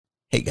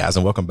Hey guys,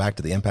 and welcome back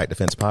to the Impact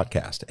Defense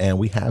Podcast. And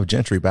we have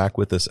Gentry back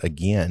with us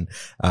again.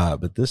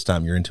 But this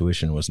time your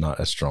intuition was not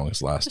as strong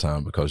as last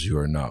time because you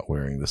are not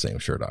wearing the same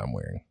shirt I'm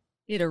wearing.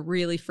 It'd have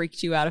really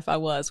freaked you out if I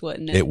was,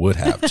 wouldn't it? It would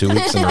have. 2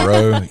 weeks in a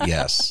row,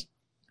 yes.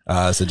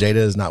 So Jada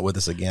is not with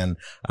us again.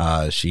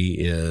 She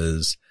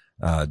is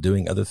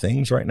doing other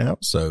things right now.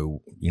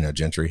 So,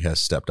 Gentry has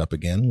stepped up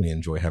again. We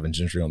enjoy having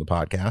Gentry on the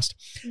podcast.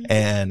 Mm-hmm.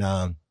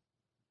 And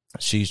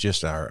she's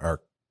just our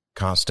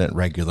constant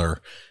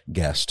regular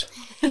guest.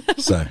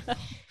 So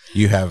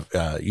you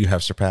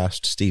have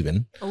surpassed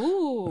Stephen.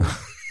 Ooh.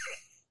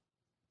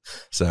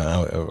 So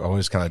I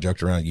always kind of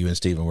joked around, you and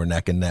Stephen were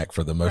neck and neck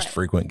for the most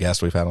frequent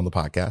guest we've had on the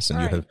podcast.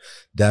 And you have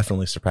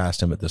definitely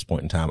surpassed him at this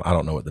point in time. I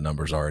don't know what the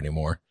numbers are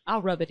anymore.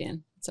 I'll rub it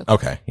in.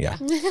 Okay. Yeah.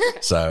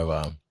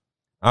 So,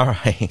 all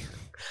right.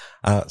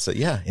 So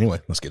yeah, anyway,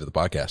 let's get to the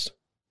podcast.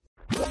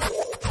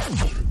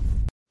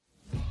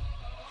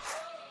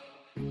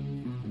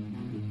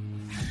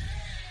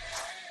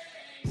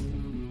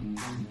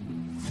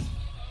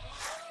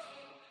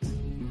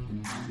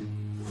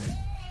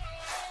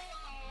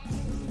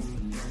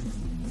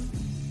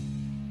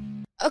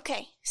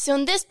 Okay, so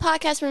in this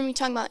podcast, we're going to be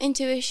talking about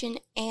intuition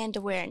and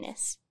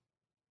awareness.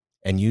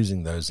 And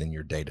using those in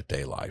your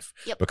day-to-day life.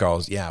 Yep.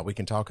 Because, we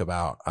can talk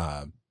about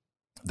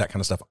that kind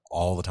of stuff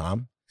all the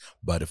time.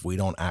 But if we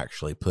don't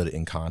actually put it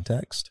in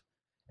context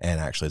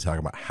and actually talk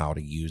about how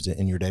to use it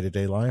in your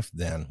day-to-day life,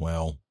 then,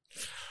 well,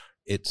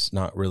 it's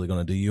not really going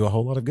to do you a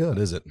whole lot of good,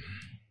 is it?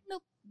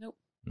 Nope.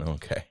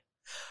 Okay.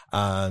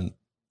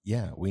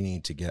 We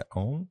need to get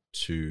on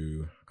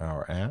to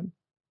our ad.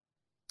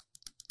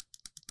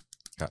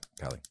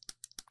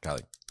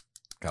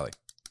 Kylie,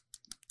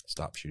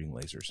 stop shooting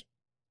lasers.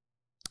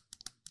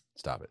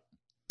 Stop it.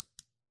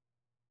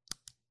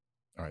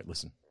 All right,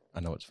 listen, I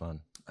know it's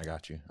fun. I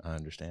got you. I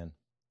understand.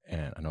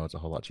 And I know it's a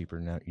whole lot cheaper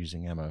now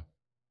using ammo.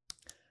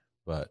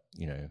 But,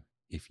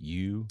 if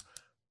you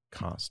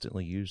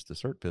constantly use the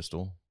SIRT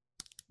pistol,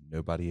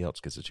 nobody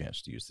else gets a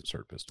chance to use the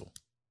SIRT pistol.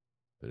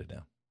 Put it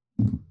down.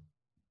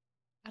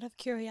 Out of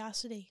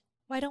curiosity,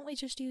 why don't we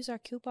just use our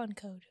coupon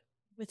code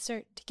with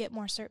SIRT to get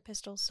more SIRT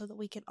pistols so that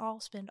we can all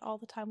spend all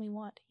the time we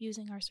want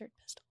using our SIRT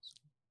pistols?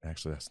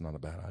 Actually, that's not a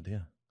bad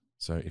idea.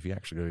 So if you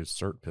actually go to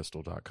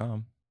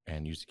sirtpistol.com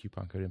and use the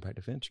coupon code Impact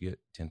Defense, you get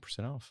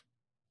 10% off.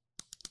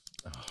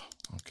 Oh,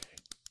 okay.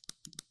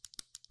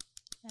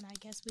 And I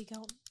guess we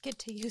don't get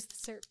to use the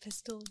SIRT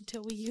pistol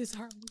until we use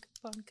our own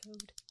coupon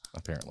code.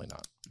 Apparently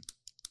not.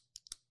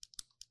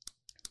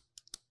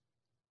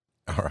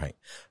 All right.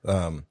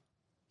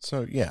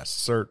 So yes,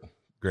 SIRT,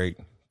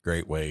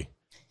 great way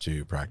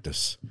to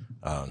practice.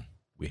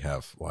 We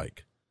have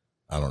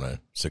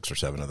 6 or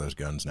 7 of those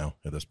guns now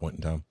at this point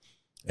in time.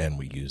 And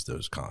we use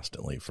those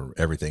constantly for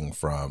everything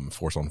from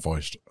force on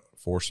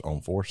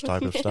force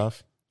type of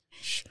stuff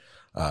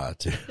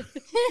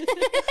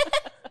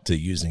to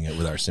using it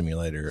with our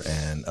simulator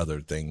and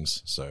other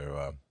things.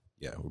 So,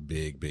 we're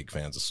big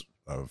fans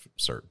of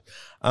SIRT.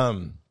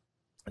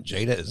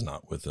 Jada is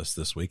not with us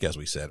this week, as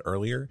we said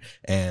earlier.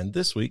 And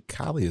this week,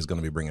 Kylie is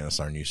going to be bringing us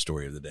our news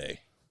story of the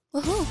day.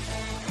 Woohoo!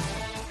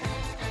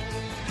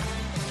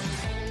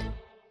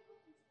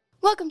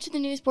 Welcome to the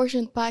news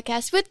portion of the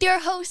podcast with your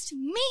host,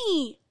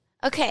 me.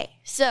 Okay,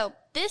 so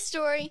this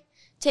story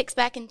takes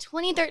back in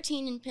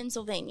 2013 in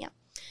Pennsylvania.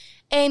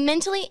 A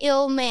mentally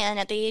ill man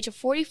at the age of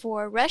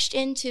 44 rushed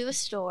into a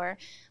store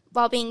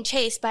while being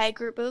chased by a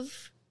group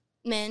of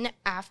men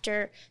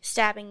after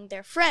stabbing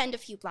their friend a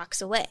few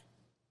blocks away.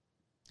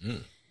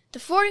 In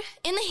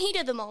the heat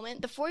of the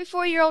moment, the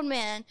 44-year-old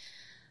man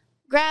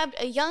grabbed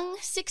a young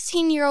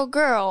 16-year-old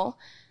girl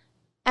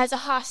as a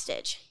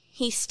hostage.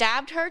 He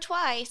stabbed her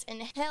twice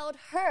and held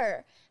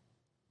her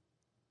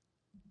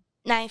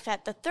knife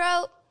at the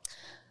throat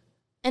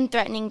and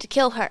threatening to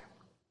kill her.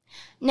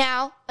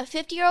 Now, a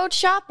 50-year-old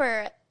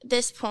shopper at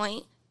this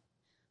point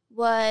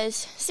was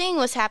seeing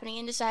what's happening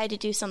and decided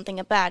to do something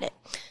about it.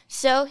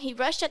 So he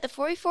rushed at the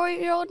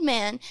 44-year-old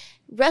man,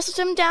 wrestled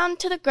him down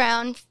to the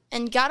ground,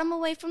 and got him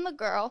away from the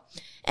girl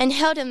and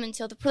held him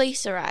until the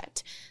police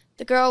arrived.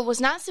 The girl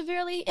was not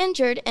severely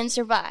injured and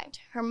survived.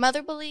 Her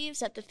mother believes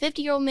that the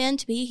 50-year-old man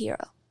to be a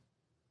hero.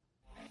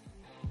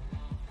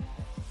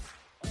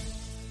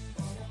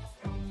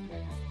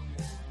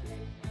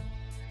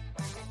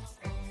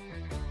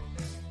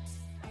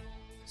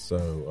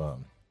 So,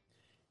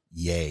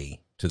 yay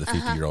to the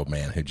 50-year-old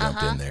man who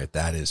jumped in there.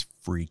 That is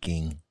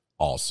freaking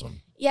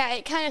awesome. Yeah,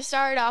 it kind of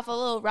started off a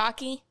little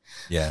rocky.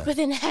 Yeah. But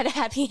then it had a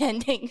happy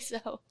ending,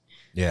 so.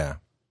 Yeah.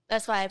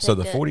 That's why I picked So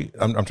the it. 40,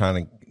 I'm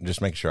trying to just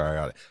make sure I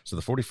got it. So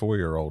the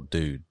 44-year-old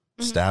dude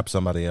stabbed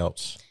somebody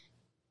else.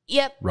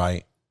 Yep.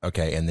 Right?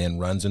 Okay, and then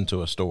runs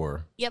into a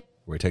store. Yep.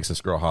 Where he takes this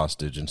girl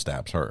hostage and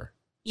stabs her.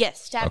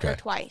 Yes, stabbed her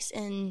twice.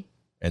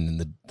 And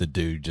then the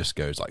dude just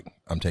goes like,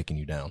 I'm taking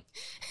you down.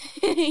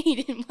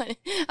 he didn't want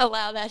to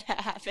allow that to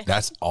happen.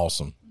 That's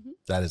awesome.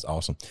 That is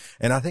awesome.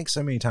 And I think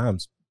so many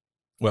times,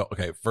 well,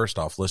 okay, first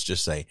off, let's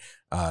just say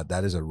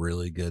that is a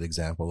really good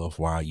example of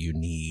why you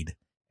need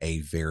a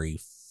very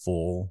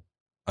full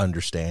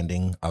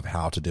understanding of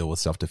how to deal with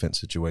self-defense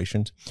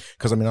situations.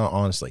 Because I mean,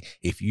 honestly,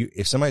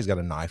 if somebody's got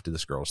a knife to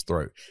this girl's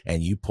throat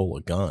and you pull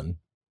a gun,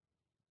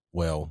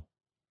 well,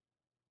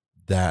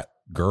 that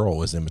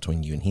girl is in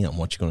between you and him.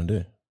 What you going to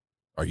do?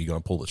 Are you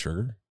going to pull the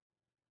trigger?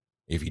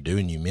 If you do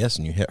and you miss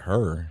and you hit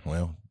her,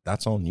 well,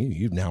 that's on you.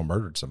 You've now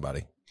murdered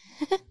somebody.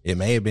 It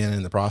may have been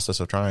in the process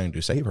of trying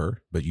to save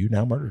her, but you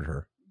now murdered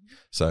her.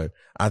 So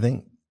I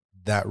think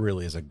that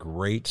really is a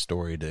great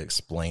story to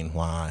explain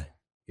why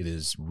it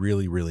is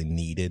really, really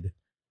needed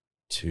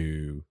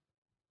to,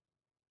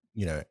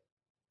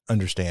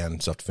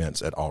 understand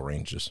self-defense at all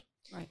ranges.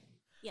 Right.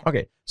 Yeah.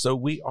 Okay. So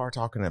we are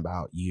talking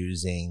about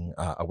using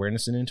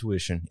awareness and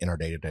intuition in our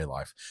day-to-day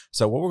life.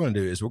 So what we're going to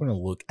do is we're going to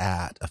look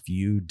at a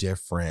few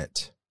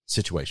different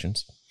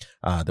situations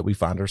that we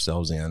find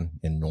ourselves in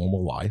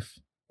normal life,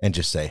 and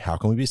just say, how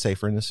can we be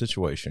safer in this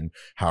situation?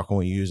 How can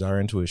we use our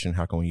intuition?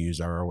 How can we use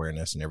our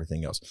awareness and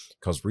everything else?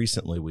 Because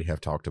recently we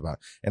have talked about,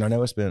 and I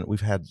know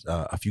we've had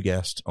a few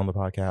guests on the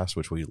podcast,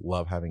 which we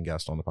love having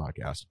guests on the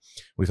podcast.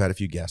 We've had a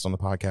few guests on the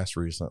podcast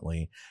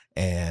recently.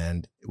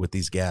 And with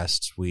these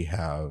guests, we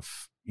have,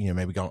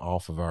 maybe gone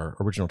off of our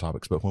original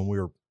topics, but when we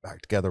were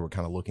back together, we're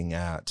kind of looking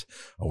at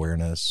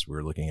awareness,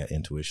 we're looking at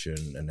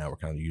intuition, and now we're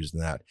kind of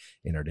using that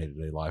in our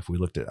day-to-day life. We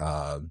looked at,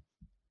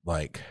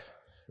 like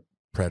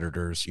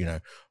predators,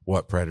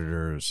 what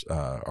predators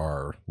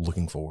are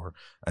looking for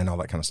and all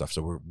that kind of stuff.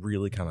 So we're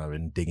really kind of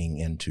been digging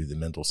into the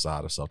mental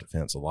side of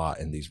self-defense a lot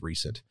in these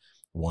recent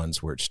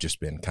ones where it's just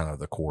been kind of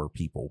the core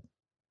people.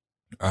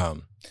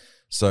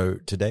 So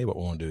today what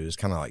we want to do is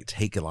kind of like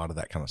take a lot of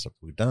that kind of stuff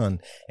we've done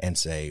and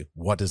say,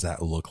 what does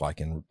that look like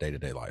in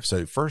day-to-day life?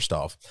 So first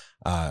off,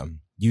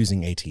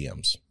 using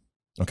ATMs.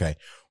 Okay.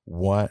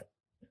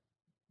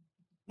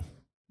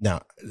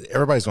 Now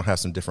everybody's going to have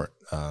some different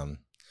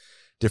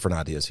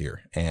ideas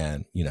here.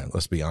 And,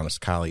 let's be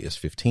honest, Kylie is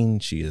 15.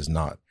 She is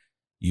not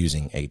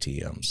using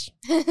ATMs.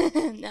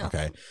 No.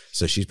 Okay.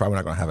 So she's probably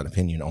not going to have an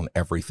opinion on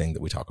everything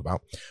that we talk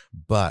about.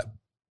 But,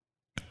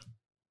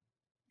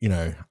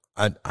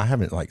 I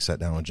haven't sat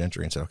down with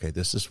Gentry and said, okay,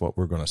 this is what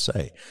we're going to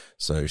say.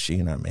 So she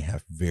and I may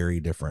have very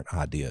different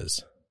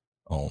ideas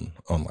on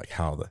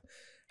how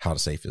to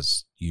safely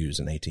use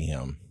an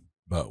ATM,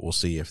 but we'll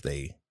see if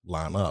they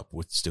line up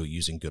with still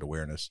using good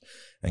awareness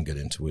and good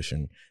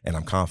intuition. And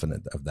I'm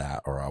confident of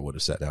that, or I would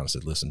have sat down and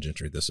said, listen,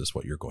 Gentry, this is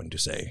what you're going to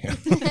say.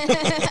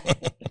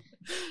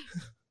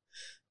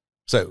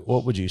 So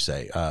what would you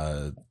say?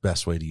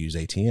 Best way to use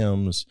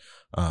ATMs,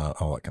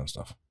 all that kind of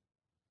stuff.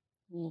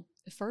 Well,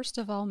 first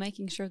of all,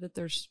 making sure that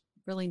there's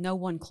really no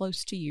one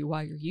close to you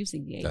while you're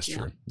using the ATM. That's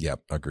true.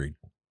 Yep. Agreed.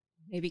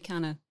 Maybe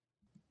kind of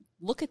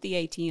look at the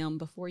ATM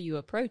before you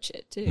approach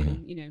it too.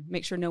 Mm-hmm.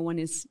 Make sure no one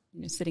is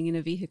sitting in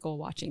a vehicle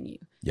watching you.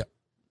 Yep.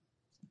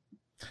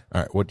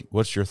 All right.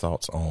 What's your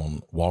thoughts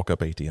on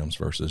walk-up ATMs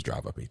versus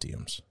drive-up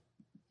ATMs?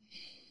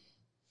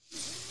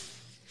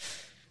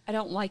 I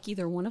don't like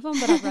either one of them,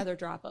 but I'd rather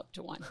drive up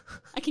to one.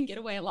 I can get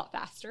away a lot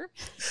faster.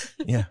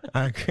 Yeah,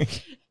 I agree.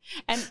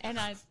 And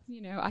I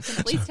can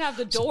at least have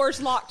the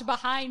doors locked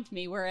behind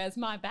me, whereas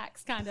my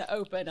back's kind of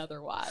open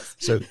otherwise.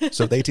 So the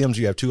ATMs,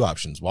 you have two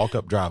options: walk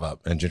up, drive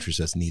up, and Gentry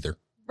says neither.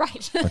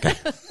 Right. Okay.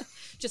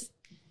 Just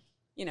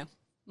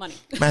money.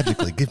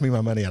 Magically, give me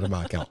my money out of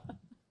my account.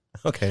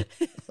 Okay.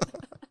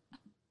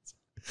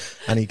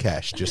 I need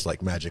cash, just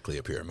magically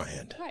appear in my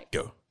hand. Right.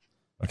 Go.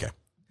 Okay.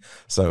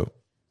 So,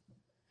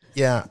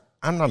 yeah,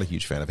 I'm not a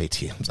huge fan of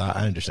ATMs.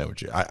 I understand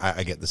what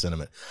I get the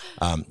sentiment.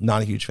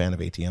 Not a huge fan of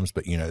ATMs,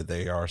 but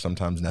they are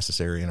sometimes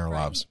necessary in our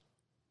lives.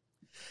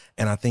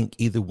 And I think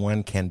either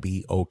one can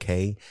be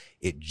okay.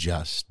 It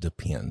just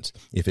depends.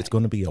 If it's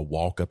going to be a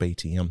walk-up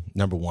ATM,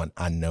 number one,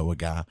 I know a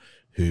guy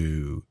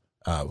who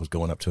was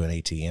going up to an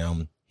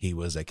ATM. He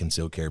was a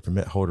concealed carry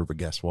permit holder, but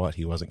guess what?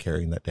 He wasn't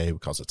carrying that day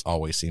because it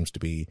always seems to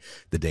be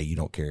the day you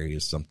don't carry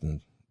is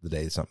the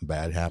day something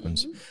bad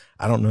happens. Mm-hmm.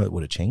 I don't know it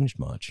would have changed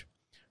much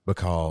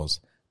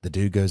because the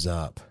dude goes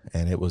up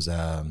and it was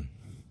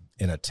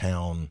in a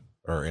town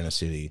or in a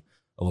city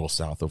a little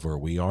south of where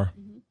we are.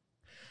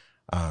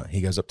 Mm-hmm.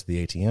 He goes up to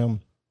the ATM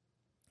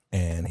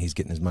and he's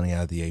getting his money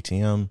out of the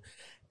ATM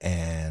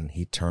and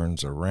he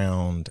turns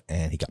around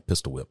and he got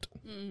pistol whipped.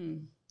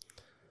 Mm.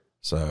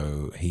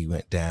 So he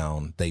went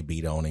down, they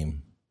beat on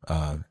him.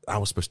 I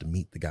was supposed to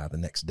meet the guy the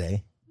next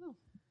day. Oh.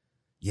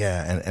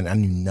 Yeah. And I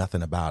knew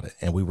nothing about it.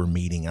 And we were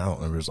meeting, I don't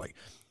know, it was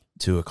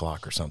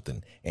 2:00 or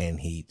something.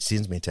 And he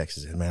sends me a text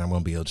and says, man, I'm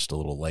going to be just a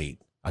little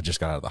late. I just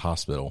got out of the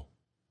hospital.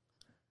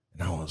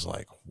 And I was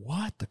like,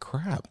 what the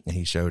crap? And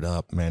he showed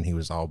up, man, he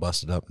was all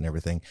busted up and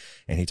everything.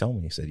 And he told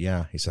me, he said,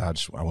 yeah, he said,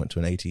 I went to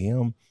an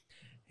ATM.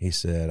 He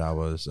said, I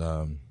was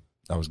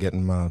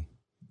getting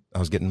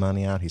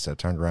money out. He said, I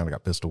turned around, I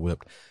got pistol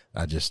whipped.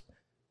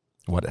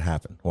 What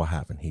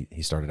happened?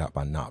 He started out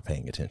by not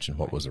paying attention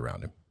what was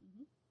around him.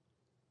 Mm-hmm.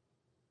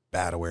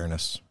 Bad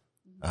awareness,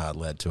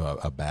 led to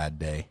a bad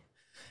day.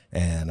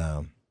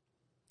 And,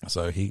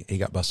 so he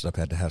got busted up,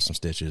 had to have some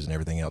stitches and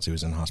everything else. He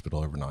was in the hospital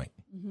overnight.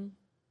 Mm-hmm.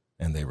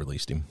 And they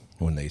released him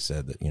when they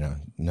said that,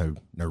 no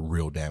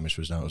real damage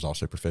was done. It was all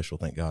superficial,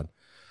 thank God.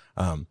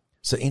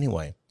 So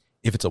anyway,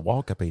 if it's a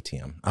walk-up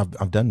ATM,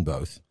 I've done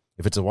both.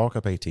 If it's a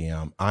walk-up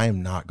ATM, I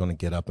am not going to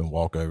get up and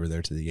walk over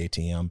there to the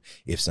ATM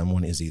if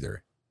someone is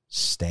either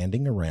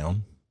standing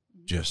around,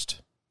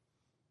 just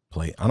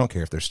play. I don't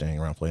care if they're standing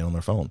around playing on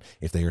their phone.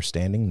 If they are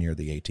standing near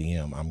the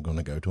ATM, I'm going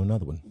to go to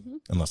another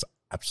one unless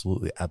I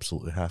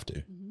absolutely have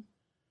to.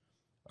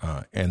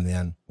 And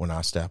then when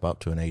I step up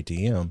to an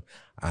ATM,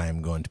 I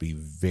am going to be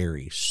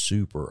very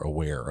super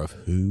aware of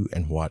who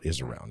and what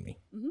is around me.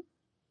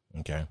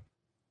 Okay.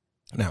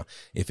 Now,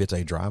 if it's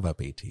a drive-up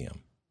ATM,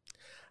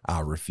 I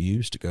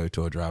refuse to go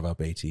to a drive-up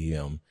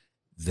ATM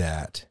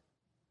that,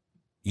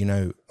 you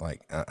know,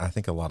 like I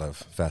think a lot of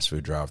fast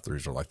food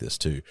drive-thrus are like this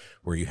too,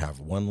 where you have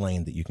one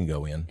lane that you can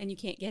go in. And you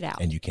can't get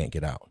out. And you can't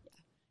get out.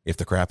 If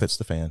the crap hits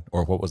the fan,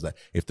 or what was that?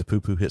 If the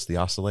poo-poo hits the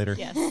oscillator.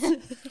 Yes.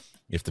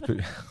 If the poo.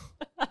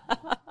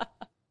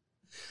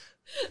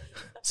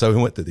 So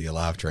we went through the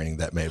Alive training.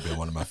 That may have been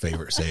one of my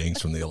favorite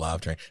sayings from the Alive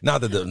training.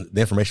 Not that the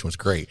information was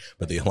great,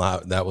 but the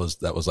Alive, that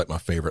was like my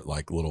favorite,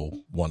 like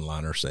little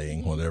one-liner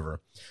saying, whatever.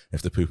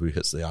 If the poo-poo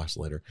hits the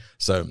oscillator.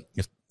 So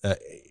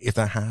if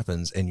that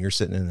happens and you're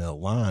sitting in a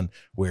line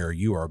where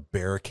you are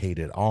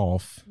barricaded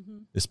off,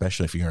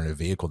 especially if you're in a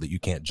vehicle that you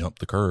can't jump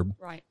the curb,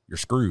 right, you're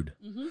screwed.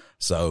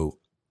 So,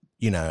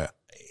 you know,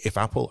 if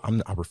I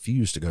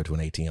refuse to go to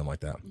an ATM like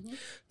that.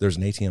 There's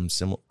an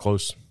ATM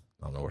close.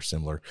 I don't know, or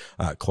similar,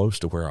 close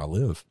to where I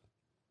live.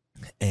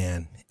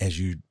 And as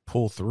you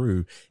pull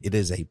through, it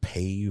is a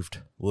paved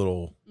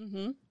little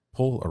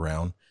pull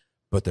around,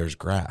 but there's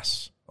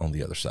grass on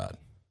the other side.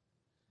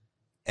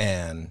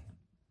 And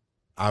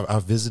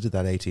I've visited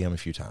that ATM a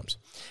few times.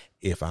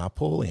 If I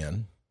pull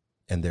in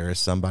and there is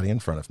somebody in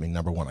front of me,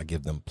 number one, I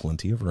give them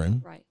plenty of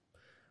room. Right.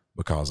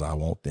 Because I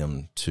want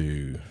them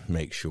to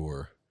make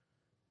sure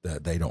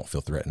that they don't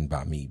feel threatened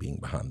by me being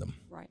behind them.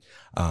 Right.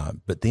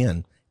 But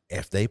then,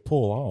 if they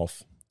pull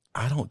off,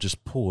 I don't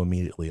just pull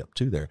immediately up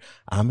to there.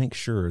 I make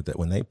sure that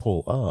when they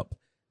pull up,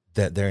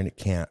 that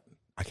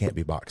I can't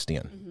be boxed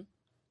in.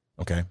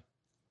 Okay.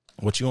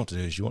 What you want to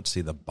do is you want to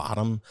see the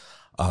bottom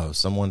of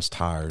someone's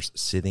tires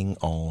sitting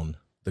on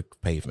the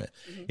pavement.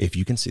 If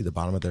you can see the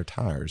bottom of their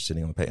tires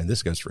sitting on the pavement, and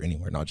this goes for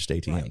anywhere, not just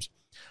ATMs,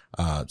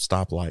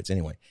 stoplights,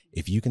 anyway.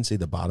 If you can see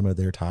the bottom of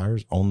their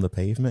tires on the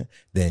pavement,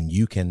 then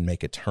you can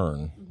make a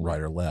turn right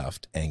or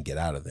left and get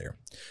out of there.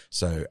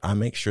 So I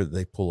make sure that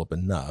they pull up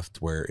enough to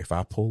where if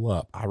I pull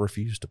up, I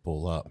refuse to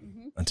pull up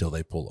until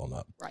they pull on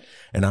up. Right.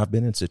 And I've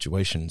been in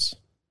situations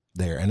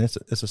there, and it's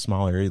a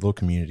small area, little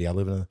community. I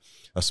live in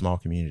a small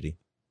community,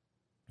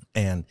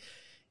 and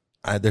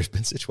there's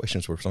been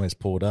situations where somebody's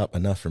pulled up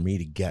enough for me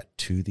to get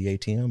to the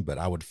ATM, but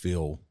I would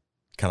feel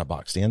kind of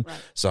boxed in.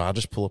 Right. So I'll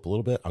just pull up a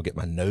little bit. I'll get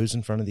my nose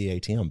in front of the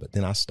ATM, but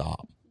then I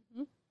stop.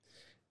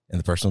 And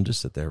the person will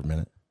just sit there a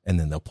minute, and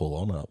then they'll pull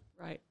on up.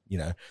 Right. You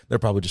know, they're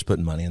probably just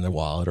putting money in their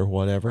wallet or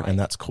whatever, right, and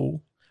that's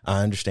cool.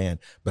 I understand,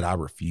 but I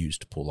refuse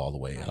to pull all the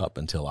way up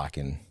until I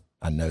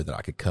know that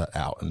I could cut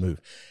out and move.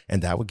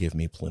 And that would give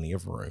me plenty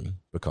of room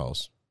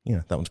because, you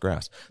know, that one's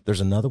grass.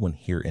 There's another one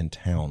here in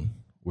town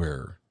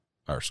where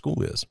our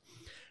school is.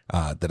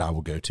 That I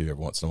will go to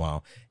every once in a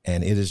while,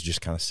 and it is just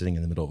kind of sitting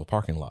in the middle of a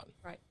parking lot.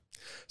 Right.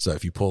 So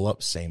if you pull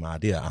up, same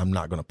idea. I'm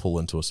not going to pull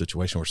into a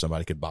situation where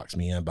somebody could box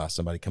me in by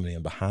somebody coming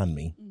in behind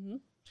me.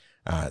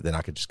 Then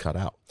I could just cut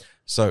out.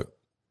 So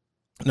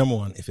number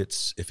one, if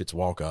it's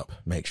walk up,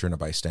 make sure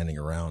nobody's standing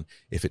around.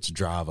 If it's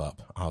drive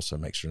up, also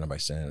make sure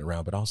nobody's standing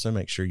around, but also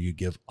make sure you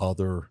give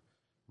other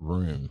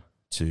room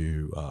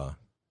to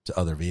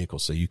other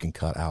vehicles so you can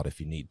cut out if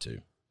you need to.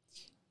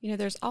 You know,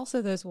 there's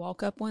also those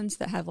walk-up ones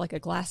that have like a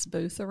glass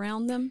booth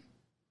around them.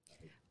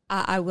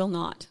 I will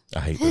not. I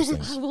hate those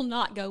things. I will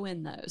not go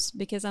in those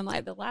because I'm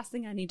like, the last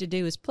thing I need to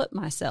do is put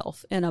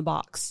myself in a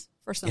box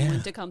for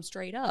someone to come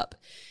straight up.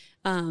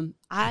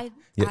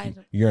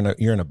 You're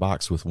in a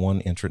box with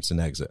one entrance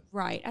and exit.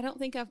 Right. I don't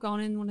think I've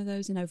gone in one of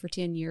those in over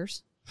 10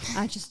 years.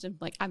 I just am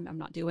like, I'm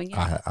not doing it.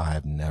 I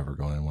have never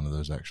gone in one of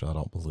those, actually. I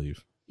don't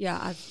believe.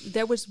 Yeah.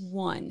 There was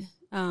one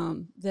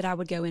that I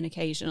would go in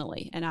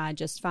occasionally, and I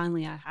just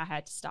finally I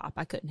had to stop.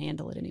 I couldn't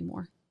handle it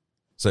anymore.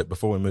 So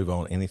before we move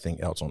on, anything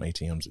else on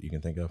ATMs that you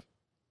can think of?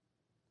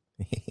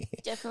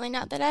 Definitely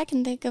not that I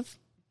can think of.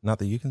 Not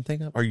that you can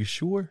think of? Are you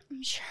sure?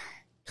 I'm sure.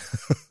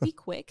 Be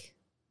quick.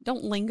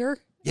 Don't linger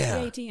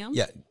at the ATM.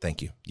 Yeah,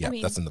 thank you. Yeah, I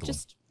mean, that's another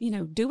just,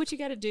 one. Do what you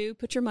got to do.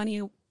 Put your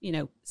money,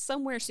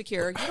 somewhere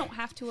secure. You don't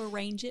have to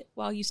arrange it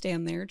while you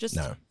stand there. Just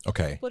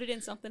put it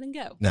in something and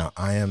go. Now,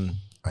 I am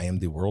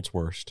the world's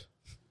worst.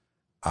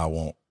 I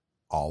want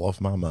all of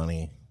my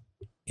money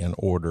in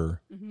order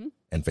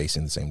and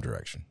facing the same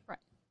direction. Right.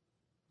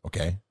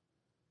 Okay?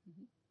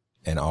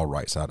 And all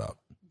right side up.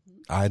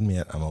 I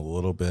admit I'm a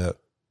little bit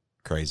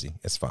crazy.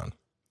 It's fine.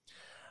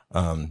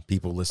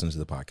 People listen to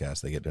the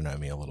podcast. They get to know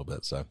me a little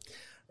bit. So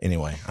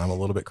anyway, I'm a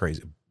little bit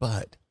crazy.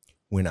 But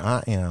when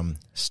I am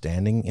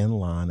standing in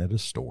line at a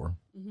store,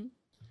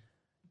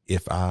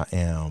 if I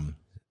am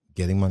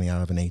getting money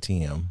out of an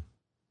ATM,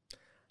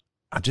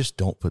 I just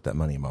don't put that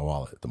money in my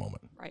wallet at the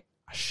moment. Right.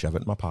 I shove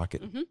it in my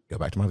pocket, go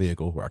back to my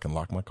vehicle where I can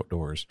lock my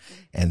doors,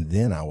 and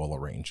then I will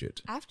arrange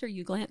it. After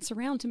you glance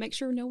around to make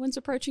sure no one's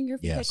approaching your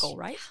vehicle,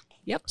 right?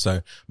 Yep.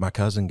 So my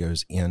cousin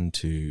goes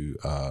into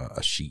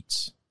a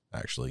Sheetz,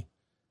 actually.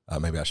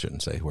 Maybe I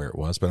shouldn't say where it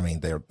was, but I mean,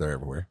 they're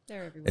everywhere.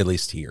 They're everywhere. At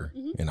least here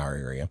in our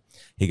area.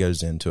 He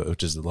goes into it,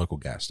 which is the local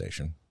gas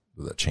station,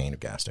 the chain of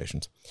gas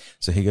stations.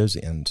 So he goes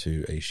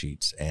into a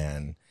Sheetz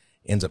and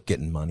ends up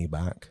getting money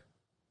back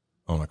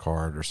on a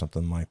card or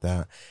something like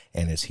that.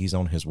 And as he's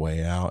on his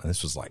way out, and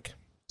this was like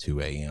 2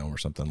 a.m. or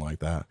something like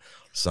that,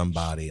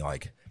 somebody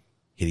like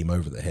hit him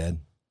over the head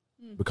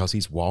because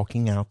he's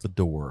walking out the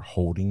door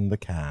holding the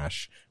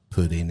cash,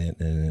 putting it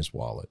in his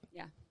wallet.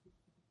 Yeah.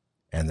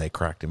 And they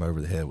cracked him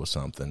over the head with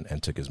something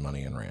and took his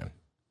money and ran.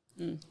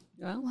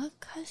 Well, what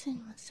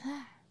cousin was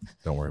that?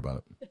 Don't worry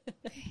about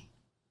it.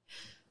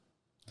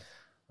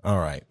 All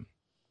right.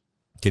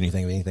 Can you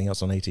think of anything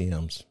else on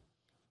ATMs?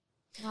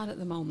 Not at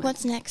the moment.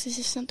 What's next? Is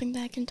this something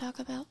that I can talk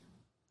about?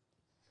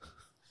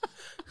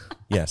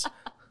 Yes.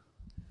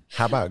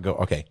 How about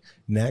okay.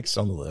 Next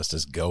on the list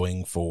is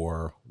going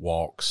for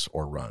walks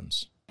or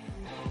runs.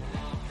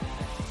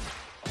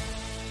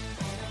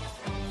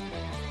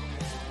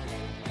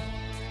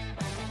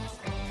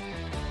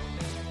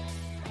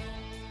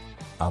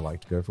 I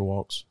like to go for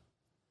walks,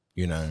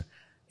 even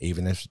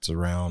if it's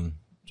around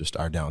just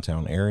our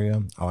downtown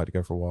area. I like to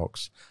go for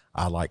walks.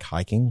 I like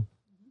hiking.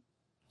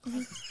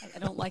 I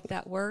don't like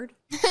that word.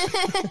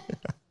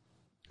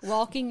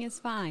 Walking is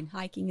fine.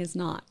 Hiking is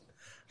not.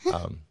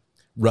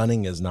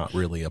 Running is not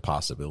really a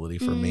possibility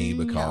for me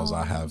because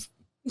I have.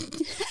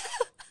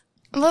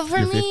 But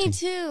for me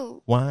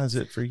too. Why is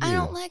it for you? I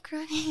don't like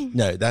running.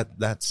 No,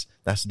 that's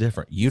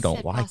different. You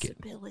don't like it.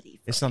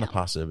 It's not a him.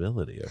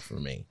 possibility for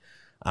me.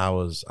 I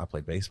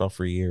played baseball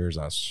for years.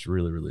 I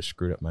really, really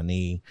screwed up my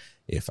knee.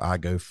 If I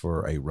go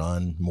for a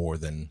run more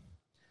than,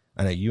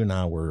 I know you and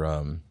I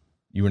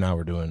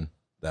were doing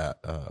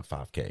that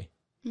 5K,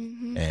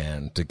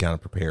 and to kind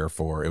of prepare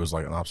for, it was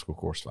like an obstacle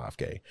course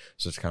 5K.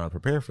 So to kind of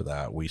prepare for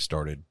that, we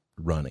started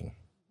running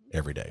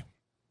every day,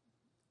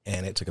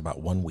 and it took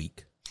about 1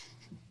 week.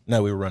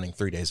 No, we were running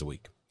 3 days a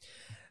week,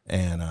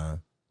 and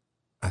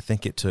I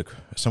think it took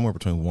somewhere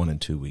between 1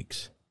 and 2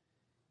 weeks,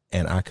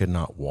 and I could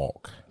not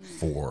walk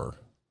for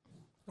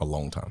a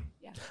long time.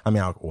 Yeah. I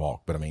mean, I could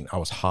walk, but I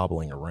was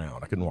hobbling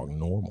around. I couldn't walk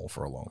normal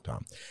for a long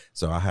time.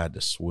 So I had to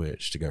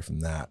switch to go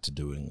from that to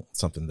doing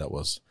something that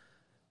was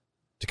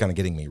to kind of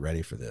getting me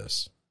ready for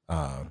this.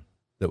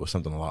 That was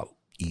something a lot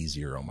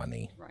easier on my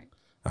knee. Right.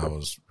 I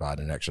was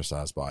riding an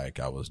exercise bike.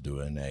 I was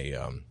doing a,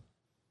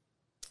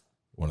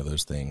 one of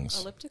those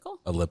things.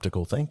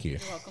 Elliptical. Thank you.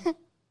 You're welcome.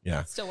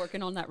 Yeah. Still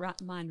working on that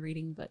mind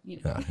reading, but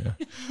Yeah.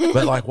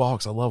 But like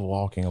walks, I love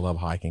walking. I love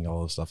hiking,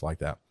 all those stuff like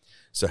that.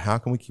 So how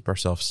can we keep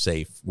ourselves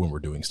safe when we're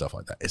doing stuff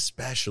like that?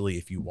 Especially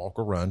if you walk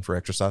or run for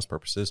exercise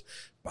purposes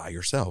by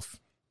yourself.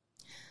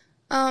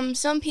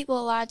 Some people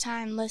a lot of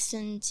time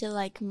listen to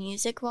like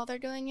music while they're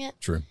doing it.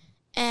 True.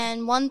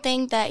 And one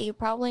thing that you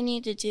probably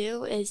need to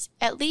do is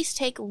at least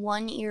take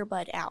one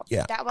earbud out.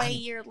 Yeah. That way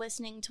you're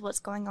listening to what's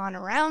going on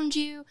around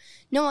you,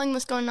 knowing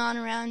what's going on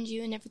around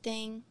you and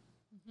everything.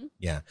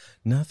 Yeah.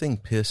 Nothing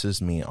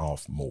pisses me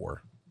off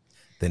more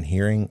than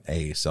hearing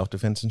a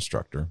self-defense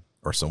instructor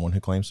or someone who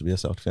claims to be a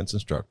self-defense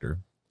instructor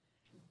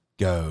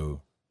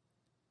go,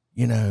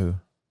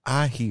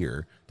 I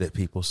hear that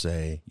people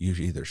say you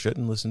either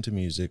shouldn't listen to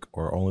music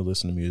or only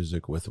listen to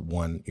music with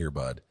one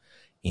earbud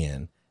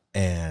in.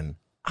 And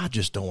I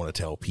just don't want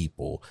to tell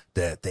people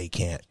that they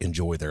can't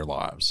enjoy their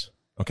lives.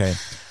 Okay.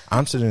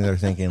 I'm sitting there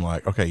thinking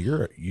like, okay,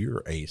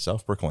 you're a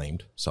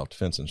self-proclaimed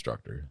self-defense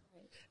instructor.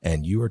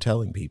 And you are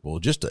telling people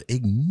just to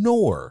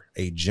ignore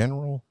a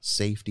general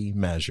safety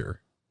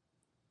measure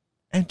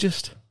and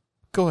just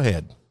go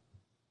ahead.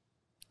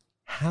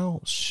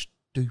 How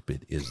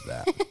stupid is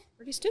that?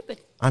 Pretty stupid.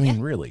 I mean,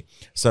 really.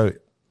 So,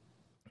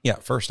 yeah,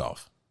 first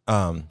off,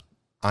 I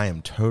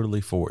am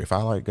totally for, if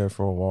I like go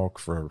for a walk,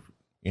 for,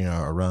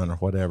 a run or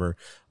whatever,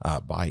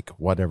 bike,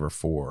 whatever,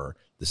 for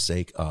the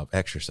sake of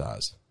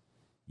exercise.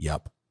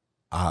 Yep.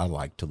 I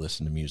like to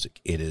listen to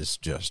music. It is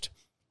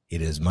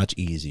much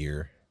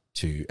easier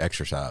to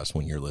exercise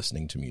when you're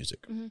listening to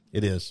music. Mm-hmm.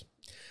 It is.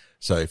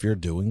 So if you're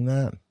doing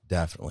that,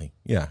 definitely,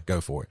 go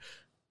for it.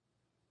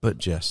 But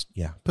just,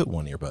 put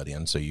one earbud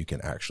in so you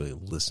can actually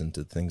listen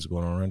to things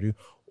going on around you.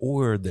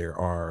 Or there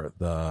are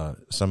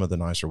some of the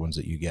nicer ones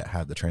that you get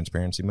have the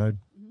transparency mode.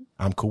 Mm-hmm.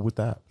 I'm cool with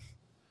that.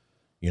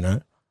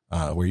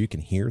 Where you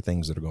can hear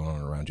things that are going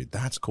on around you.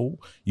 That's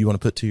cool. You want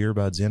to put 2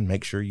 earbuds in,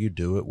 make sure you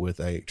do it with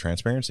a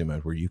transparency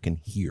mode where you can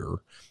hear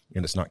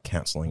and it's not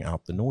canceling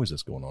out the noise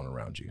that's going on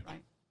around you.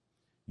 Right.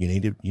 You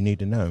need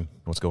to know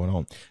what's going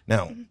on.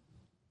 Now,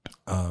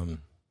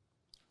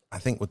 I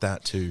think with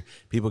that too,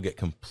 people get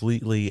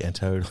completely and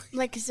totally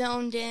like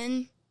zoned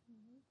in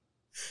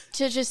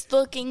to just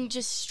looking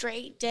just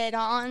straight dead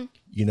on.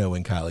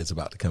 When Kylie's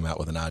about to come out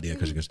with an idea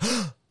because she goes,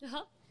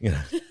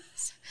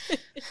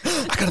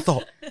 I got a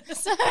thought.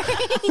 Sorry.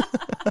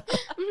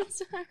 I'm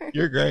sorry.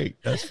 You're great.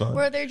 That's fun.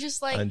 Where they're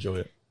just like, I enjoy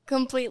it.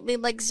 completely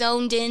like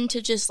zoned in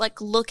to just like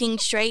looking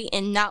straight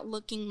and not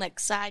looking like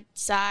side to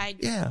side.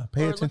 Yeah,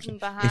 pay attention. Looking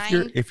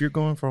behind. If you're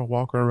going for a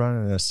walk or a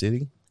run in a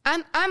city,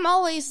 I'm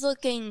always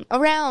looking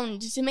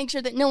around to make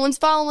sure that no one's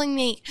following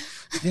me.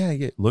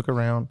 Yeah, look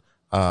around,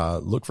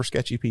 look for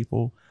sketchy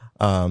people.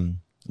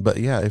 But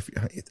yeah,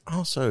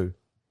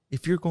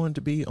 if you're going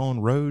to be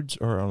on roads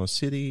or on a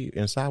city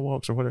and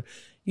sidewalks or whatever,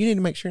 you need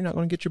to make sure you're not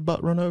going to get your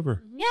butt run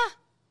over. Yeah.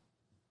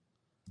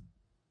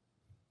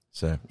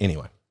 So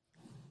anyway,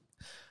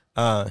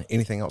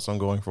 anything else on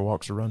going for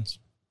walks or runs?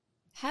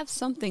 Have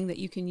something that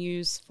you can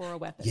use for a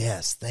weapon.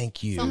 Yes,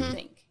 thank you.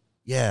 Something.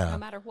 Yeah. No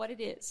matter what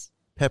it is.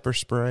 Pepper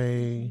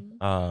spray,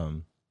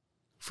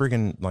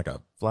 friggin' like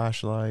a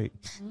flashlight.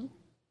 Mm-hmm.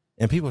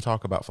 And people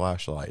talk about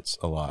flashlights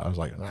a lot. I was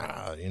like,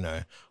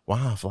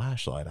 why a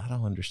flashlight? I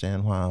don't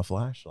understand why a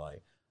flashlight.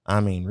 I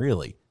mean,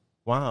 really,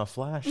 why a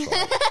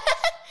flashlight?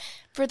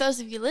 For those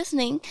of you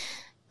listening,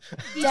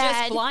 He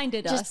Dad just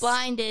blinded us. just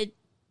blinded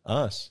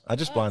Us. I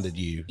just blinded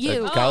you.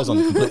 You. Kyle's on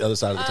the complete other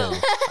side of the table.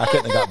 I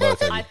couldn't have got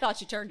both of you. I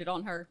thought you turned it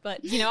on her,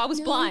 but I was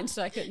blind,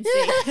 so I couldn't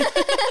see.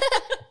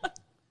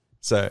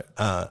 So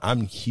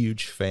I'm a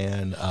huge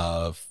fan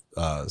of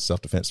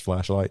self-defense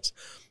flashlights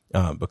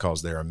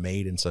because they're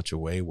made in such a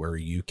way where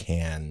you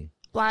can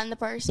blind the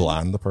person.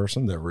 blind the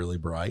person. They're really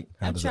bright.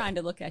 I'm trying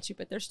to look at you,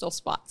 but there's still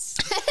spots.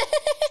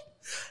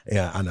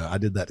 Yeah, I know. I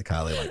did that to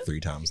Kylie like 3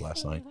 times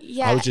last night.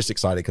 Yeah. I was just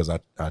excited because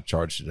I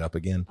charged it up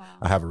again.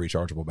 I have a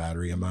rechargeable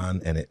battery in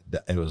mine, and it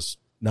was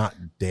not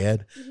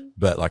dead,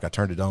 but like I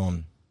turned it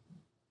on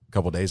a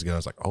couple of days ago. And I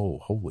was like, oh,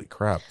 holy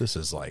crap, this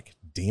is like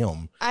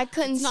dim. I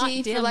couldn't It's not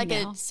see for dim like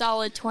now. a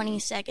solid 20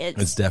 seconds.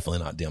 It's definitely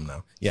not dim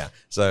now. Yeah,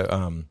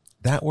 so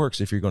that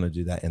works if you're going to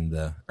do that in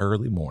the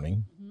early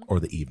morning or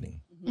the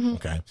evening.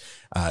 Okay,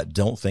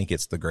 don't think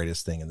it's the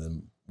greatest thing in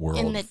the world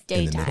In the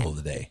daytime. middle of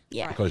the day.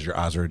 Yeah. because your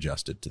eyes are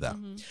adjusted to that.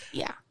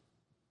 Yeah.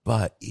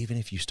 But even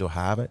if you still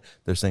have it,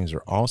 those things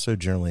are also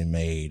generally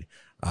made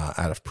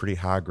out of pretty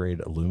high grade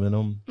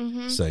aluminum.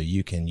 So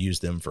you can use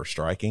them for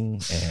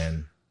striking,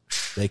 and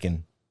they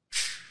can,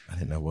 I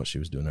didn't know what she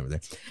was doing over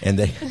there. And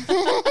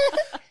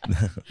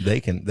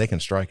they can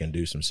strike and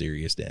do some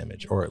serious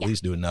damage, or at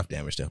least do enough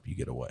damage to help you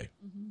get away.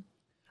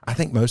 I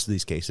think most of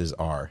these cases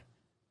are,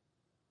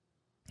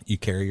 you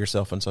carry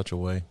yourself in such a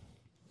way.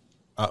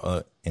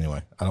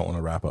 Anyway, I don't want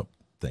to wrap up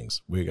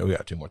things. We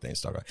got 2 more things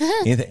to talk about.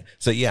 Anything.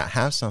 So yeah,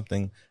 have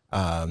something,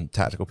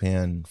 tactical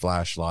pen,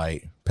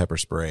 flashlight, pepper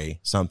spray,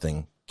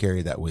 something.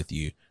 Carry that with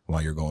you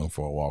while you're going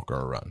for a walk or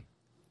a run.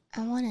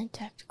 I want a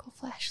tactical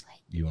flashlight.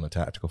 You want a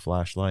tactical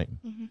flashlight?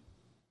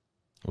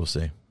 We'll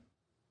see.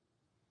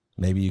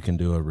 Maybe you can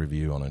do a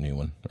review on a new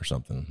one or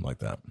something like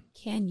that.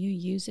 Can you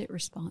use it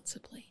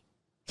responsibly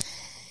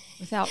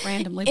without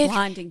randomly If-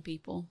 blinding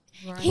people?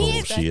 Oh,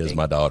 she is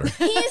my daughter. He's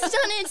done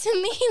it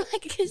to me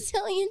like a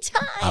gazillion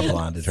I times.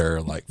 blinded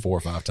her like 4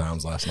 or 5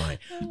 times last night.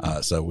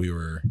 So we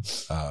were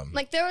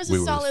Like there was we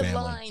a were solid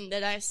family. line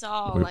that I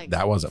saw.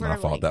 That wasn't my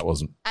for, fault. like- That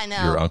wasn't I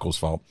know. your uncle's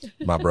fault.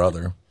 My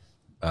brother.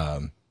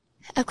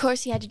 Of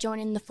course, he had to join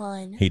in the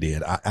fun. He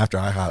did. After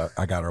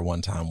I got her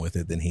one time with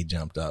it, then he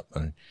jumped up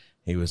and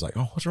he was like,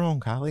 "Oh, what's wrong,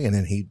 Kylie?" And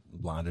then he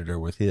blinded her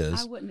with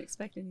his. I wouldn't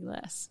expect any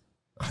less.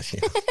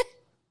 Yeah.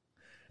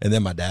 And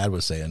then my dad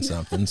was saying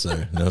something,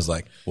 so I was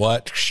like,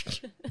 "What?"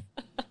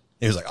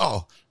 He was like,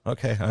 "Oh,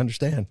 okay, I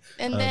understand."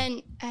 And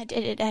then I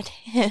did it at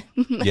him.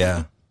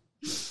 Yeah.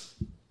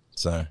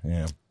 So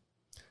yeah,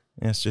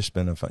 it's just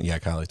been a fun. Yeah,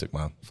 Kylie took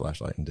my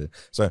flashlight and did.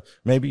 So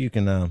maybe you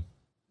can,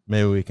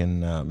 maybe we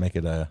can make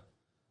it a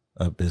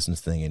business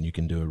thing, and you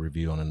can do a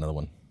review on another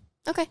one.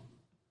 Okay.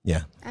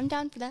 Yeah. I'm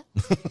down for that.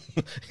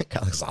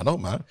 Kylie's, I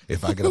don't mind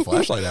if I get a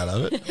flashlight out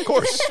of it. Of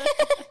course.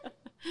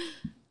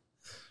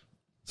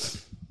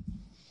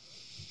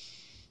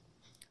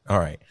 All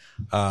right.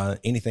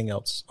 Anything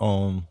else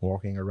on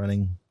walking or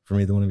running from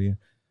either one of you?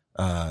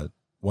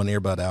 One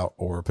earbud out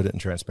or put it in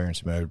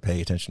transparency mode.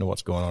 Pay attention to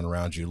what's going on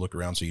around you. Look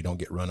around so you don't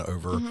get run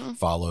over,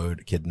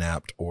 followed,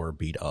 kidnapped, or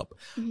beat up.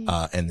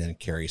 And then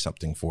carry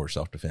something for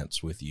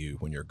self-defense with you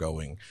when you're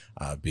going,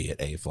 be it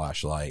a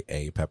flashlight,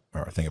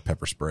 or a thing of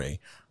pepper spray.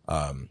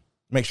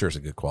 Make sure it's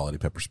a good quality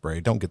pepper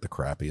spray. Don't get the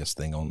crappiest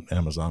thing on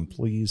Amazon,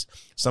 please.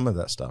 Some of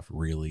that stuff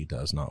really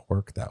does not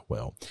work that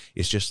well.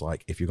 It's just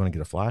like if you're going to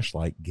get a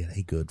flashlight, get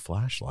a good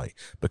flashlight.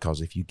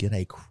 Because if you get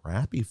a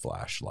crappy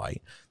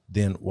flashlight,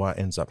 then what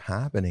ends up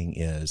happening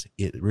is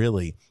it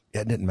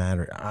didn't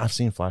matter. I've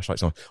seen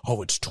flashlights on,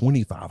 oh, it's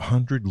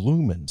 2,500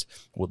 lumens.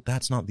 Well,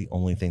 that's not the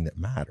only thing that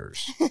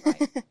matters.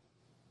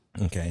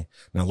 Okay.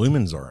 Now,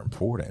 lumens are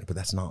important, but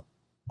that's not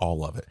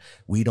all of it.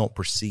 We don't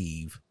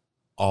perceive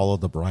all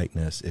of the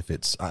brightness if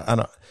it's, I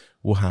don't,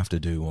 we'll have to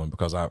do one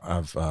because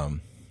I've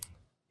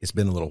it's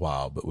been a little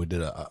while, but we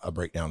did a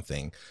breakdown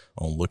thing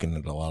on looking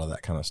at a lot of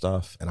that kind of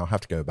stuff. And I'll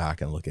have to go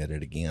back and look at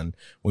it again.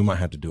 We might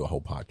have to do a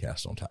whole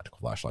podcast on tactical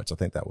flashlights. I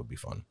think that would be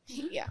fun.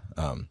 Yeah.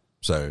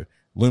 So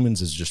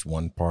lumens is just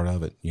one part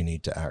of it. You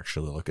need to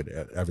actually look at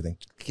everything.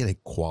 Get a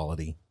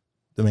quality.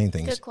 The main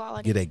thing is Good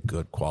quality. get a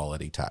good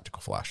quality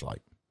tactical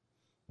flashlight.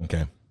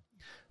 Okay.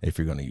 If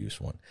you're going to use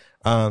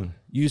one,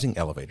 using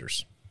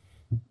elevators.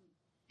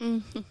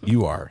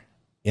 You are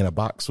in a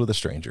box with a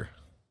stranger.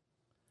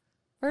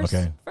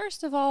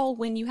 First of all,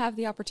 when you have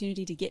the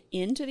opportunity to get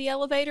into the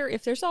elevator,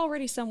 if there's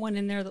already someone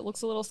in there that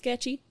looks a little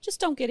sketchy, just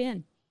don't get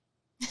in.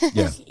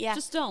 Yeah.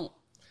 Just don't.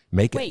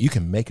 You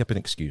can make up an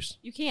excuse.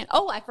 You can.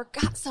 Oh, I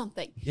forgot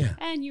something. Yeah.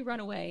 And you run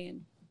away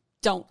and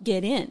don't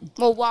get in.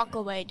 Well, walk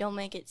away. Don't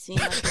make it seem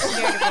like you're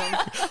scared of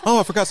them. Oh,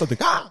 I forgot something.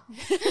 Ah!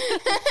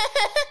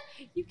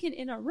 You can,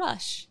 in a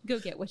rush, go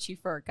get what you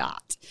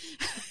forgot.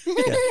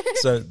 Yeah.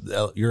 So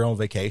you're on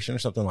vacation or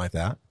something like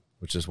that,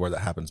 which is where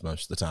that happens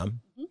most of the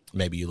time. Mm-hmm.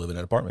 Maybe you live in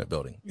an apartment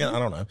building. Mm-hmm. Yeah, I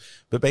don't know.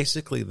 But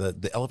basically,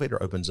 the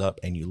elevator opens up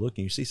and you look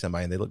and you see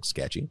somebody and they look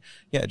sketchy.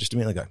 Yeah, just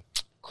immediately go,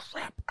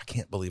 crap, I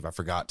can't believe I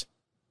forgot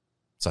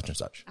such and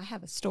such. I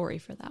have a story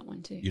for that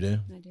one, too. You do?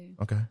 I do.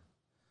 Okay.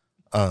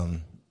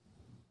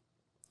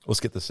 Let's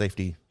get the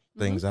safety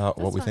things out,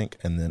 what we think,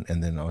 and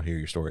then I'll hear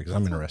your story because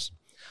I'm interested.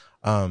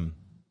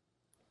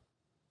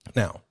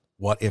 Now,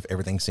 what if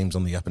everything seems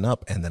on the up and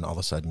up, and then all of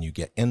a sudden you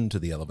get into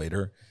the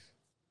elevator?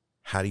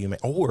 How do you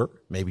or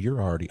maybe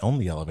you're already on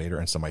the elevator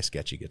and somebody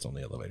sketchy gets on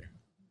the elevator?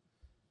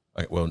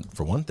 All right, well,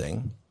 for one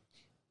thing,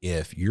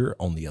 if you're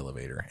on the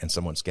elevator and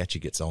someone sketchy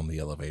gets on the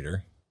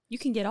elevator, you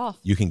can get off.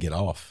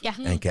 Yeah.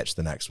 And catch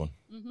the next one.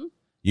 Mm-hmm.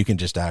 You can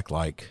just act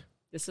like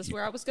this is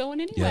where I was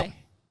going anyway.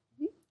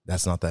 Yep.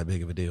 That's not that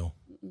big of a deal.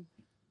 Mm-mm.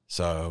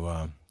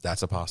 So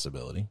that's a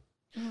possibility.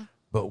 Mm-hmm.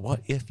 But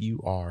what if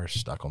you are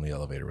stuck on the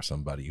elevator with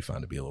somebody you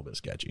find to be a little bit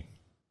sketchy?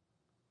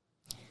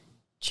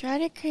 Try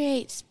to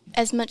create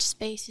as much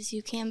space as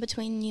you can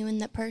between you and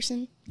that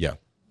person. Yeah.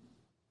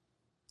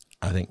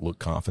 I think look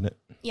confident.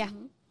 Yeah.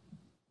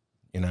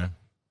 You know,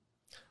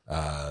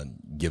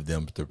 give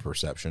them the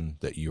perception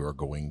that you are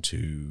going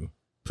to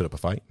put up a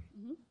fight.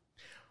 Mm-hmm.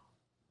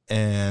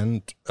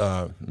 And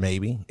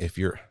maybe if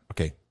you're,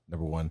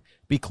 number one,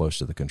 be close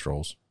to the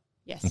controls.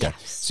 Yes. Okay.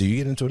 Yes. So you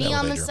get into an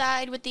elevator. Be on the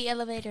side with the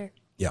elevator.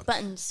 Yeah.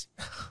 Buttons.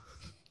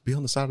 Be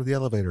on the side of the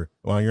elevator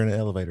while you're in an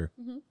elevator.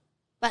 Mm-hmm.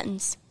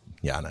 Buttons.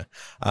 Yeah, I know.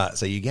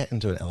 So you get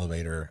into an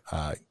elevator,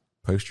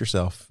 post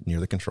yourself near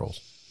the controls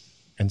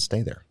and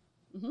stay there.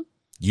 Mm-hmm.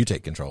 You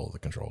take control of the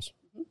controls.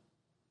 Mm-hmm.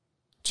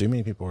 Too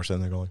many people are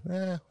sitting there going,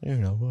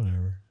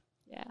 whatever.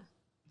 Yeah.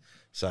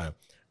 So,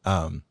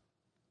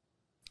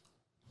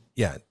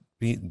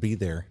 be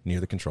there near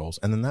the controls.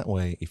 And then that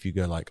way, if you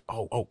go like,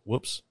 oh,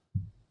 whoops,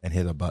 and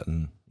hit a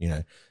button,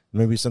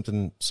 maybe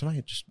somebody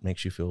just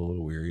makes you feel a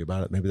little weary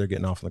about it. Maybe they're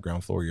getting off on the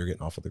ground floor. You're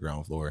getting off of the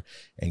ground floor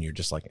and you're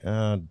just like,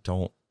 I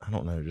don't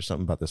know. Just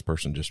something about this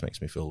person just makes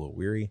me feel a little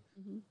weary.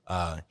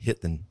 Mm-hmm.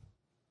 Hit them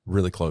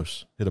really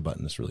close. Hit a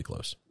button that's really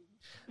close.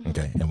 Mm-hmm.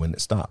 Okay. And when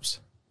it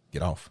stops,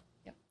 get off.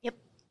 Yep.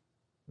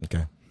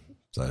 Okay.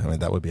 So,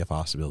 that would be a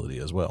possibility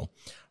as well.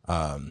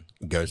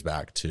 Goes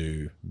back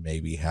to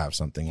maybe have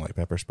something like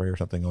pepper spray or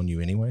something on you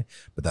anyway,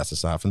 but that's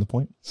aside from the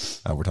point.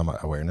 We're talking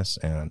about awareness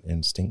and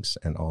instincts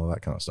and all of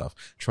that kind of stuff.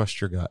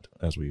 Trust your gut,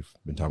 as we've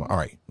been talking about. All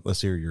right,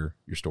 let's hear your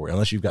story,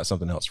 unless you've got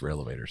something else for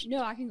elevators.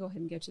 No, I can go ahead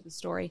and go to the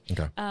story.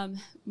 Okay.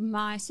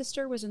 My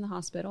sister was in the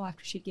hospital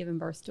after she'd given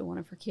birth to one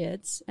of her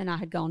kids, and I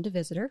had gone to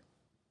visit her.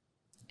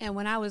 And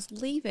when I was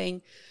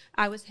leaving,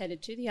 I was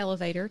headed to the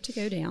elevator to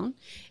go down,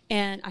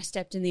 and I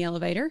stepped in the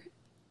elevator.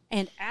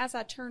 And as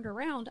I turned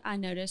around, I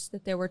noticed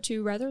that there were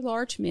two rather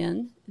large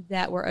men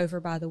that were over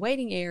by the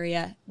waiting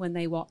area. When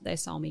they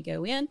saw me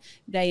go in,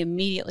 they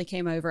immediately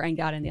came over and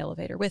got in the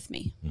elevator with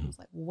me. Mm-hmm. I was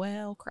like,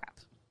 well, crap.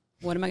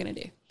 What am I going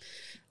to do?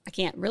 I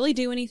can't really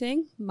do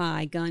anything.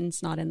 My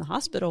gun's not in the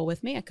hospital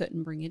with me. I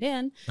couldn't bring it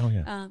in. Oh,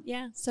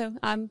 yeah. So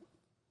I'm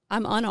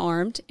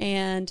unarmed,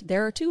 and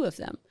there are two of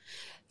them.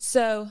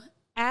 So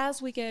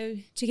as we go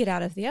to get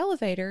out of the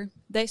elevator,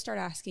 they start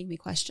asking me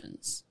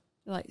questions.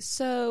 They're like,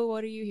 so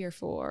what are you here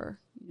for?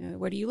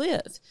 Where do you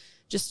live?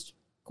 Just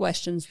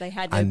questions they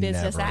had no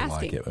business asking. I never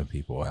like it when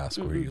people ask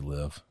where you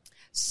live.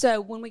 So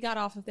when we got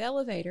off of the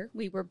elevator,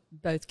 we were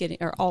both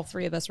all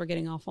three of us were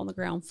getting off on the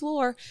ground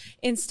floor.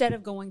 Instead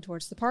of going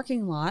towards the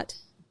parking lot,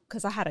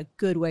 because I had a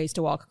good ways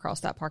to walk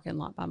across that parking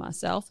lot by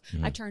myself,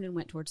 I turned and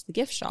went towards the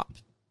gift shop.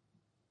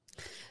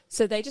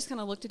 So they just kind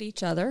of looked at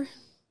each other.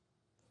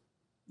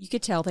 You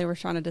could tell they were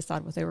trying to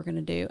decide what they were going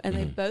to do. And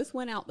they both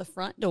went out the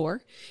front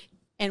door.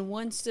 And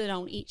one stood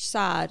on each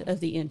side of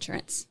the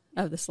entrance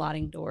of the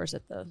sliding doors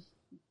at the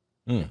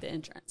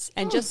entrance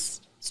and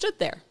just stood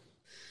there.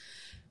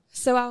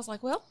 So I was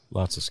like, well.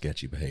 Lots of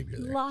sketchy behavior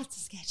there. Lots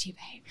of sketchy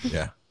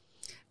behavior.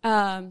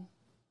 Yeah.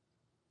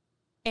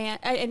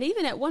 And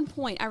even at one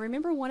point, I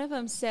remember one of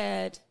them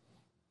said,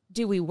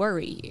 do we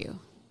worry you?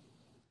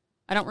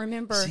 I don't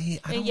remember. See,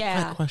 I don't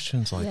like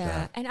questions like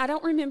that. And I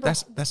don't remember.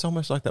 That's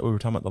almost like that we were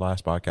talking about the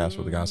last podcast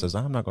where the guy says,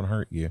 I'm not going to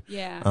hurt you.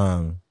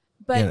 Yeah.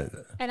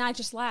 And I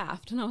just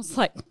laughed, and I was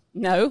like,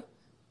 no.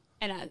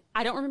 And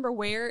I don't remember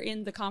where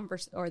in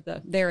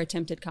the their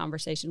attempted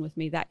conversation with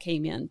me that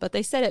came in, but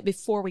they said it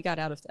before we got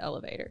out of the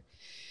elevator.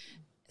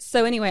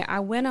 So anyway,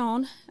 I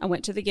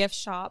went to the gift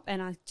shop,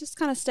 and I just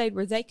kind of stayed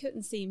where they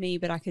couldn't see me,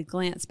 but I could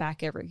glance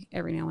back every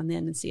now and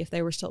then and see if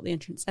they were still at the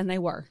entrance. And they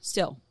were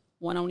still,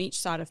 one on each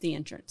side of the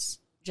entrance,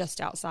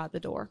 just outside the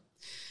door.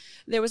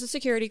 there was a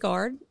security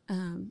guard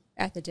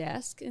at the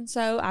desk. And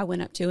so I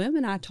went up to him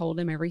and I told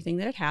him everything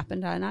that had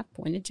happened. And I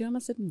pointed to him. I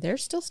said, they're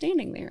still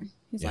standing there.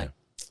 He's like,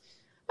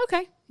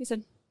 okay. He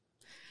said,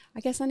 I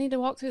guess I need to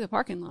walk through the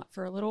parking lot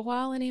for a little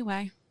while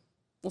anyway.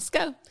 Let's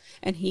go.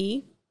 And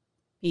he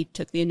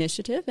took the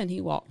initiative and he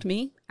walked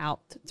me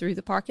out through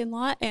the parking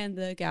lot. And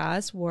the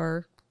guys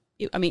were,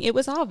 it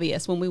was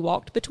obvious when we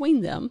walked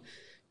between them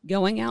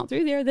going out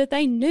through there that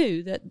they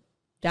knew that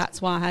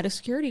that's why I had a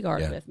security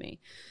guard with me.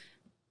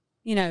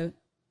 You know,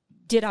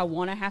 did I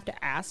want to have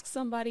to ask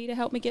somebody to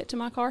help me get to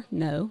my car?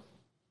 No.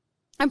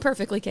 I'm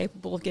perfectly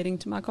capable of getting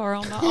to my car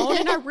on my own,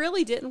 and I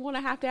really didn't want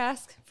to have to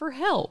ask for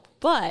help.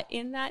 But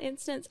in that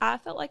instance, I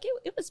felt like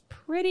it was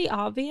pretty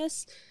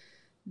obvious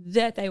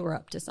that they were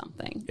up to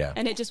something. Yeah.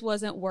 And it just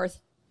wasn't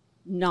worth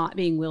not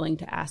being willing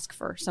to ask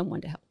for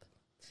someone to help.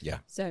 Yeah.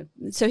 So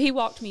he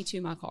walked me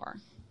to my car.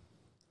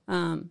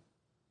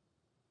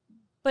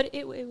 But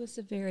it was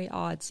a very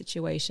odd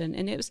situation,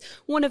 and it was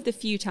one of the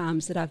few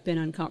times that I've been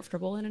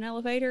uncomfortable in an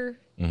elevator.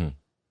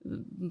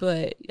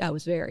 But I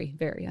was very,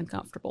 very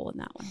uncomfortable in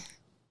that one.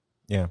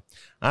 Yeah,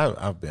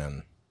 I've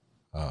been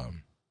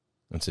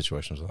in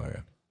situations like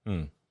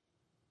that.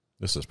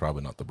 This is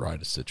probably not the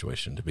brightest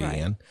situation to be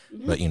in,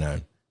 but you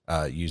know,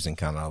 using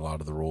kind of a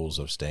lot of the rules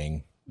of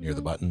staying near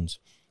the buttons,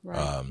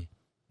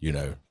 you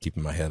know,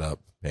 keeping my head up,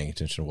 paying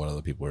attention to what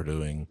other people are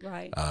doing,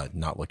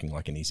 not looking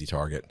like an easy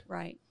target,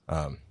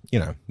 you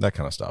know, that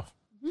kind of stuff.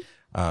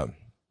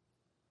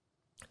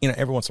 You know,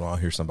 every once in a while, I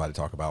hear somebody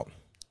talk about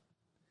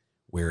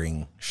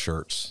wearing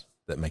shirts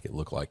that make it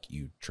look like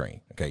you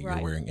train. Okay,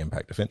 you're wearing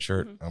Impact Defense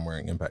shirt. I'm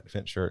wearing Impact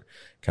Defense shirt.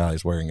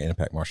 Kylie's wearing an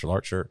Impact Martial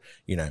Arts shirt.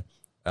 You know,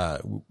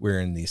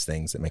 wearing these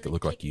things that make it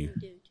look like you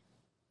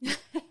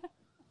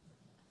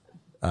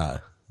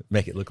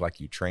make it look like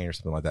you train or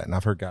something like that. And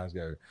I've heard guys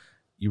go,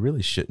 you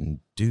really shouldn't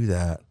do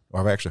that.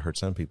 Or I've actually heard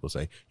some people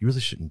say, you really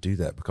shouldn't do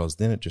that because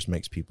then it just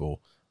makes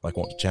people like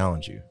want to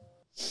challenge you.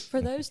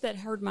 For those that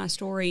heard my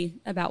story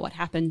about what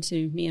happened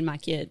to me and my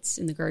kids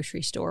in the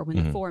grocery store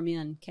when the 4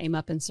 men came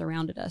up and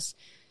surrounded us,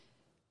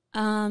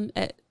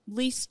 at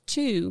least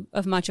 2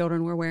 of my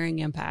children were wearing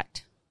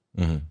Impact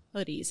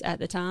hoodies at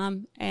the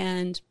time.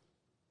 And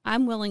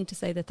I'm willing to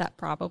say that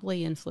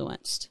probably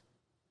influenced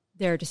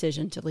their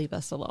decision to leave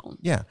us alone.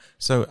 Yeah.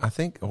 So I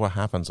think what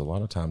happens a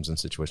lot of times in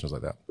situations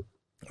like that,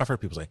 I've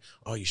heard people say,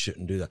 oh, you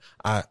shouldn't do that.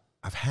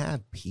 I've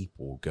had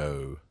people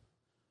go,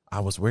 I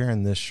was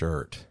wearing this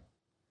shirt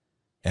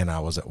and I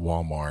was at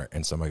Walmart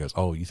and somebody goes,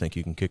 oh, you think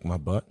you can kick my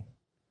butt?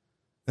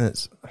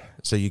 And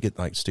so you get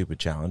like stupid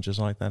challenges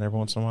like that every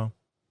once in a while.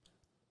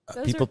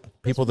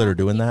 People that are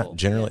doing that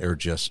generally are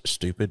just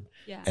stupid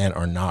and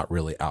are not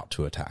really out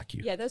to attack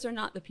you. Yeah, those are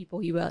not the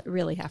people you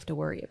really have to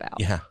worry about.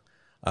 Yeah.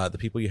 The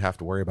people you have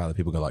to worry about, the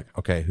people go like,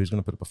 okay, who's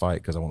going to put up a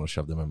fight because I want to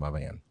shove them in my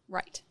van?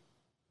 Right.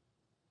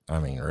 I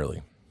mean,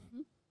 really?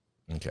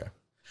 Okay.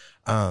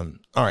 All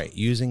right.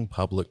 Using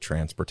public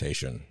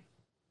transportation.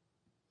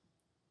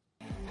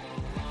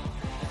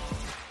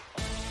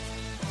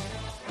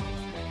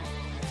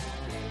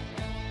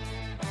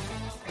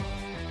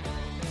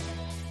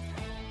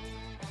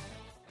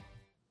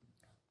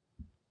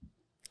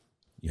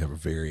 You have a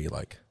very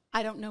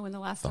I don't know when the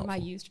last time I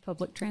used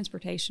public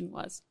transportation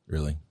was.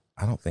 Really?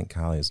 I don't think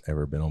Kylie has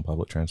ever been on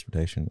public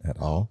transportation at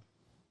all.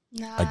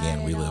 Not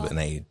Again, we at live all. in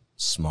a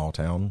small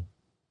town,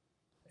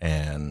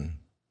 and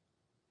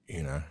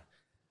you know,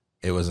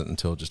 it wasn't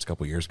until just a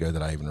couple years ago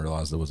that I even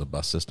realized there was a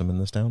bus system in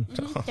this town.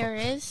 There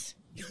is.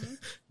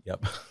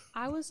 Yep.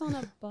 I was on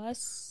a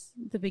bus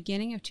the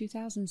beginning of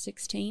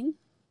 2016.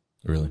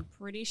 Really? I'm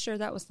pretty sure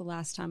that was the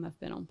last time I've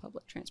been on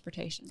public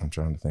transportation. I'm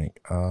trying to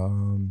think.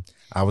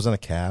 I was in a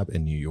cab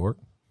in New York,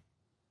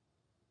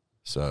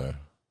 so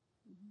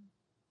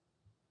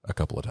a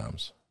couple of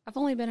times. I've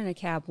only been in a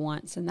cab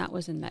once, and that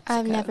was in Mexico.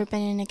 I've never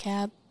been in a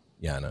cab.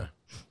 Yeah, I know.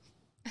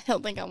 I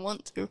don't think I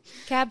want to.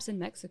 Cabs in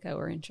Mexico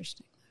are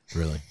interesting.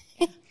 Really?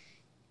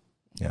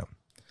 Yeah.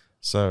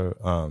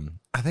 So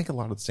I think a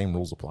lot of the same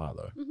rules apply,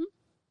 though.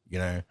 You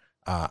know,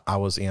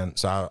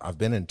 I've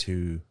been in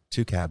two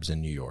cabs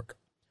in New York.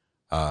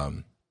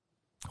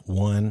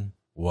 One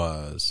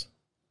was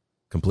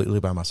completely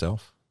by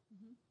myself,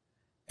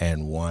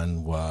 and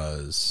one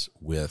was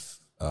with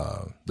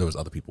there was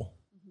other people.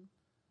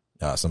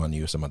 Some I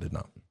knew, some I did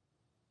not.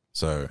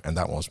 So, and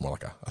that one was more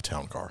like a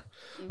town car.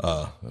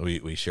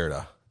 We shared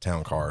a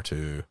town car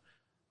to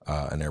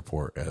an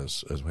airport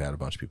as we had a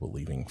bunch of people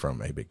leaving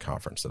from a big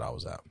conference that I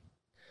was at,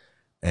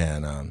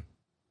 and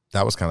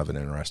that was kind of an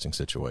interesting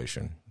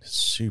situation.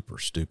 Super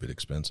stupid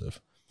expensive.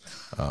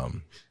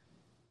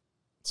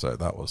 So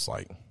that was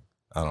like,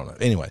 I don't know.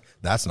 Anyway,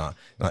 that's not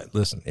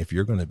listen, if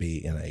you're going to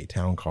be in a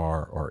town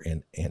car or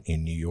in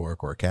New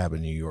York or a cab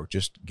in New York,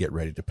 just get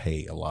ready to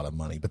pay a lot of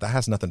money. But that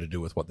has nothing to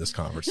do with what this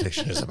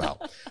conversation is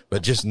about.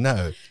 But just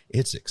know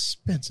it's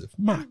expensive.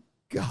 My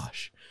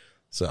gosh.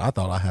 So I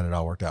thought I had it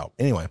all worked out.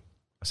 Anyway,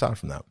 aside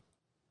from that,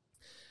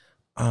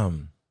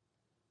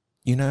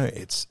 you know,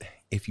 it's,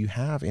 if you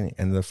have any,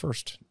 and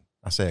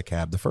I say a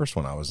cab, the first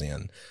one I was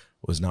in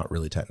was not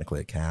really technically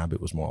a cab.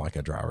 It was more like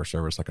a driver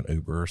service, like an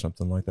Uber or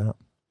something like that.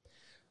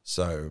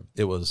 So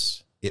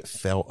it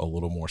felt a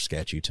little more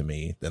sketchy to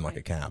me than like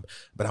a cab,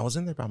 but I was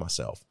in there by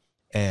myself.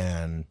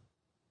 And,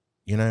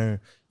 you know,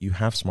 you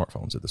have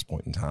smartphones at this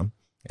point in time.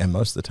 And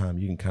most of the time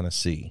you can kind of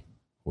see,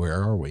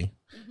 where are we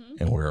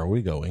and where are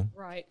we going?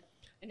 Right.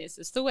 And is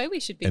this the way we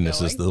should be And going?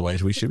 this is the way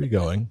we should be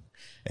going.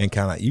 And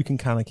you can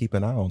kind of keep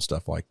an eye on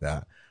stuff like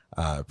that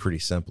pretty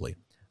simply.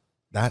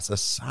 That's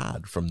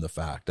aside from the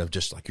fact of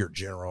just like your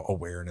general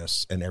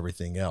awareness and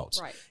everything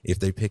else. Right. If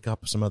they pick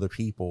up some other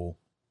people,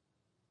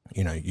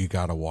 you know, you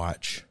got to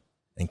watch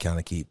and kind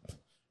of keep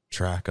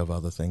track of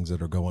other things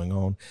that are going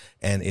on.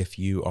 And if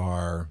you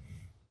are,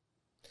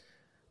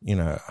 you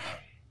know,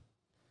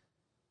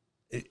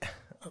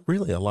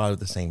 really a lot of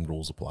the same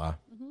rules apply.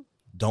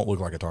 Don't look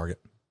like a target.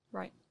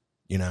 Right.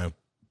 You know,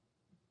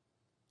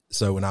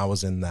 so when I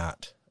was in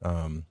that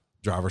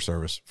driver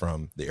service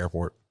from the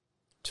airport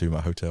to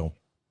my hotel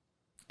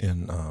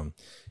in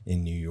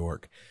New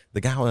York,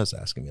 the guy was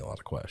asking me a lot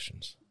of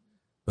questions.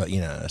 But,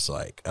 you know, it's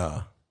like,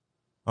 oh,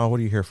 what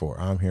are you here for?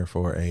 I'm here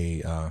for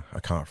a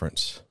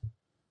conference.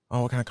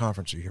 Oh, what kind of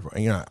conference are you here for?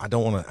 And, you know, I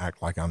don't want to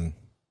act like that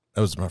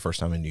was my first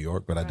time in New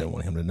York, but I didn't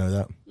want him to know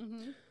that.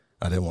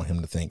 I didn't want him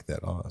to think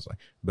that, I was like,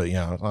 but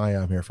yeah,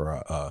 I'm here for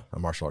a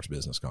martial arts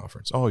business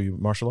conference. Oh, you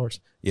martial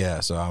arts? Yeah.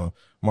 So I'm a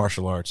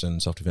martial arts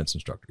and self-defense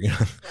instructor. You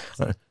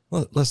know,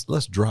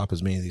 let's drop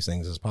as many of these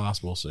things as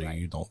possible. So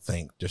you don't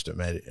think just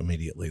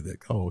immediately that,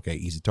 oh, okay,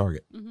 easy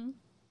target, you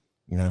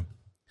know?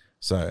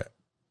 So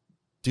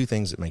do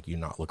things that make you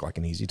not look like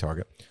an easy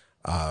target.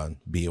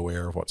 Be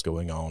aware of what's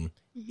going on.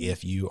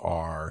 If you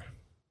are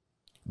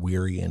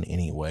weary in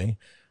any way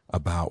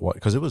about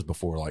because it was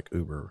before like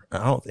Uber.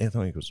 I don't think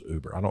it was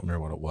Uber. I don't remember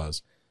what it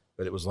was,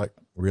 but it was like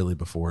really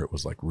before it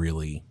was like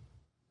really,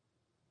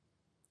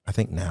 I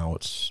think now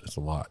it's a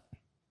lot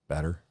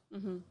better.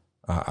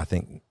 I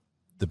think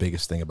the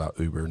biggest thing about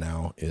Uber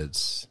now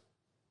is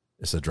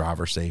it's the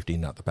driver safety,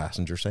 not the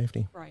passenger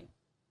safety. Right.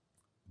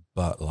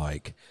 But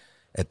like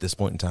at this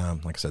point in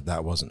time, like I said,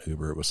 that wasn't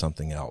Uber. It was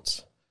something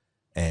else.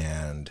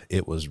 And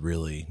it was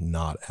really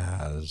not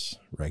as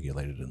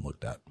regulated and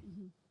looked at.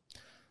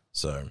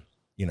 So,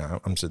 you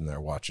know, I'm sitting there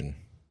watching,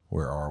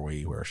 where are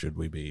we? Where should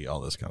we be? All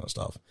this kind of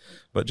stuff.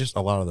 But just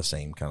a lot of the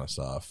same kind of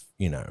stuff,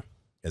 you know,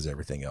 as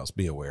everything else.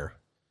 Be aware.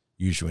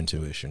 Use your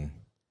intuition.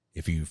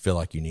 If you feel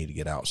like you need to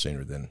get out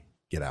sooner, then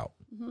get out.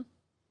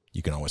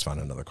 You can always find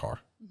another car.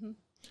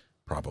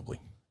 Probably.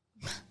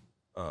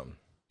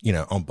 You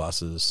know, on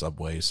buses,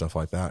 subways, stuff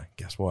like that.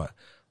 Guess what?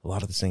 A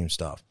lot of the same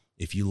stuff.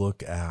 If you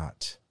look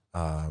at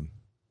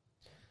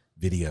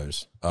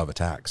videos of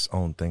attacks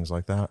on things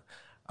like that,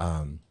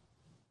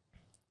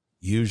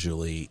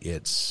 usually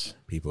it's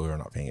people who are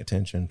not paying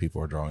attention.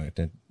 People are drawing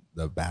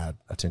the bad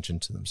attention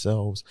to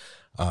themselves.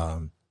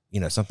 You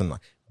know, something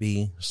like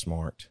be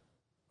smart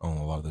on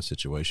a lot of those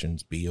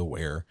situations, be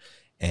aware,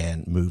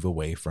 and move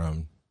away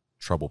from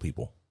trouble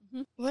people.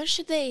 Where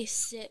should they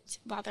sit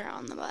while they're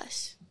on the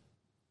bus?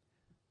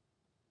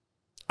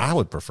 I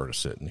would prefer to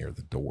sit near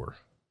the door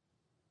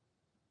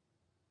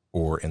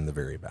or in the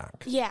very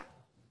back. Yeah.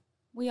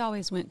 We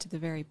always went to the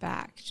very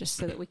back just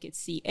so that we could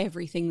see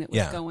everything that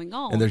was going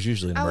on. And there's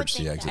usually an I would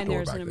emergency think exit that. And door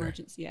there's back an there.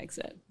 emergency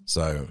exit.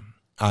 So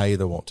I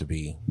either want to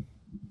be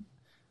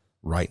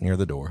right near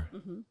the door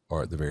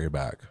or at the very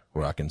back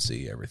where I can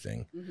see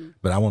everything.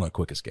 But I want a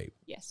quick escape.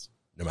 Yes.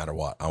 No matter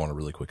what, I want a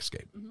really quick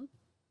escape.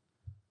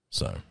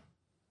 So.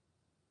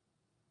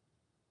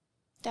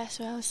 That's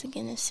what I was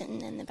thinking, is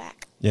sitting in the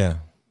back. Yeah.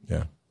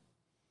 Yeah.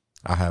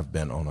 I have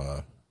been on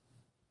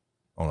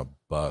a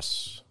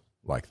bus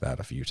like that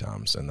a few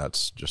times, and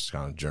that's just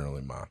kind of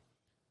generally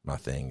my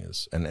thing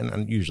is,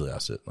 and usually I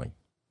sit like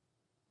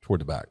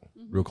toward the back,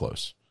 real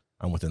close.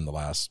 I'm within the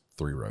last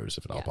 3 rows,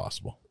 if at all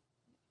possible.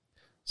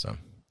 So,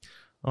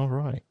 all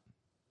right.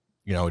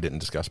 You know, we didn't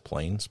discuss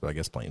planes, but I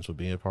guess planes would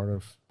be a part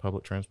of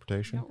public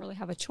transportation. You don't really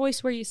have a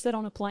choice where you sit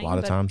on a plane. A lot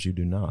of but times you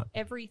do not.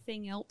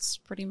 everything else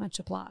pretty much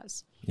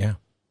applies. Yeah.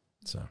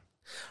 So,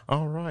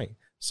 all right.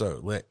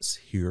 So let's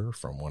hear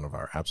from one of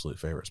our absolute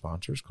favorite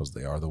sponsors, because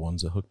they are the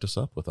ones that hooked us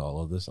up with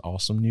all of this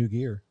awesome new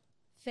gear.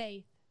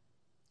 Faith.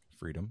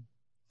 Freedom.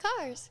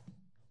 Cars.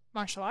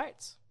 Martial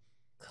arts.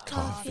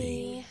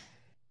 Coffee.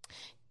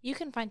 You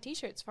can find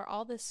t-shirts for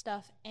all this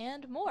stuff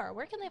and more.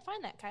 Where can they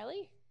find that,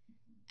 Kylie?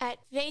 At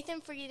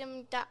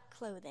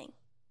faithandfreedom.clothing.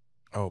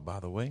 Oh, by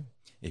the way,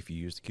 if you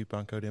use the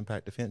coupon code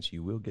Impact Defense,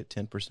 you will get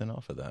 10%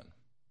 off of that.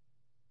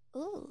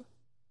 Ooh.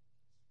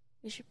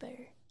 We should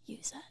better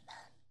use that then.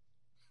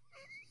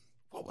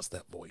 What was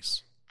that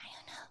voice? I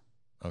don't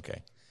know.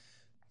 Okay.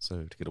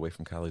 So to get away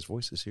from Kylie's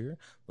voices here,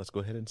 let's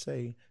go ahead and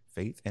say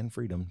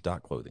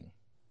faithandfreedom.clothing.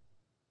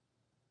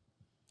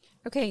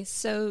 Okay,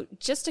 so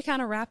just to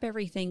kind of wrap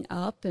everything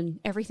up and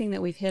everything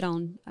that we've hit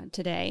on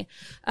today,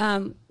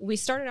 we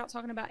started out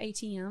talking about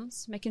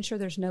ATMs, making sure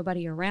there's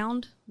nobody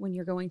around when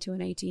you're going to an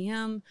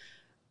ATM,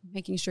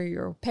 making sure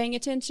you're paying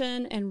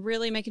attention, and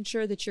really making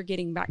sure that you're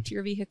getting back to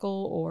your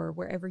vehicle or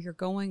wherever you're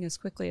going as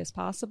quickly as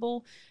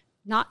possible.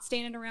 not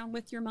standing around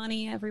with your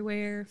money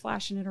everywhere,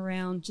 flashing it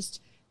around.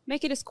 Just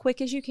make it as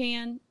quick as you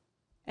can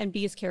and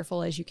be as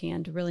careful as you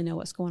can to really know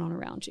what's going on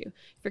around you.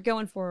 If you're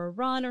going for a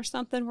run or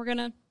something, we're going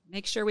to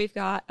make sure we've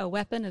got a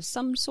weapon of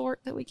some sort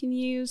that we can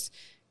use.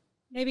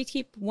 Maybe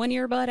keep one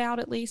earbud out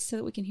at least so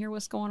that we can hear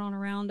what's going on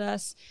around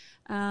us.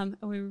 And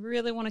we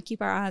really want to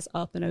keep our eyes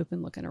up and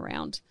open looking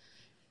around.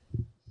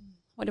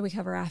 What do we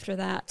cover after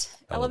that?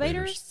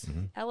 Elevators?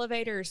 Mm-hmm.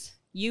 Elevators.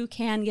 You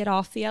can get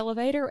off the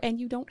elevator and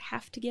you don't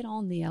have to get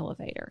on the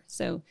elevator.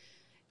 So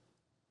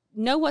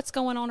know what's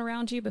going on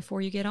around you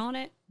before you get on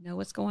it. Know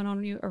what's going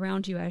on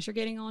around you as you're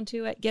getting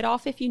onto it. Get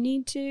off if you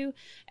need to.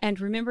 And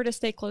remember to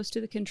stay close to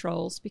the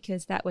controls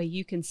because that way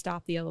you can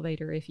stop the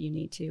elevator if you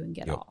need to and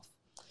get off.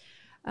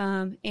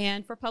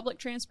 And for public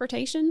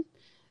transportation,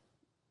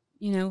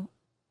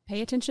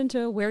 pay attention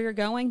to where you're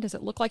going. Does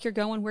it look like you're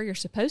going where you're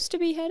supposed to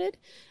be headed?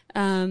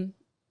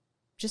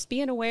 Just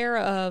being aware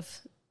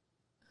of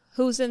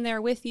who's in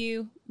there with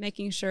you,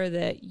 making sure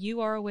that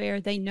you are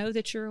aware, they know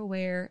that you're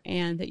aware,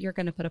 and that you're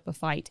going to put up a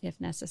fight if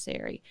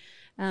necessary.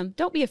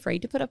 Don't be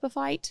afraid to put up a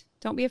fight.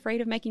 Don't be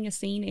afraid of making a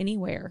scene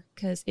anywhere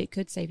because it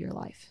could save your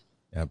life.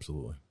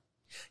 Absolutely.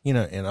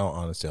 In all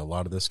honesty, a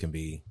lot of this can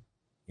be,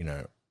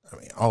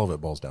 all of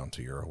it boils down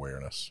to your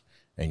awareness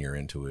and your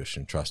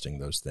intuition, trusting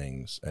those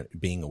things,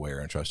 being aware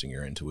and trusting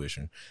your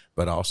intuition,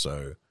 but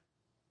also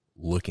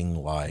looking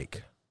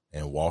like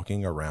and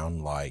walking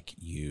around like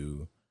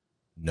you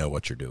know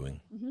what you're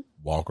doing. Mm-hmm.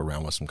 Walk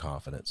around with some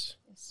confidence.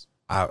 Yes.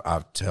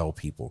 I tell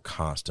people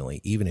constantly,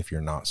 even if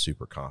you're not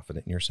super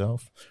confident in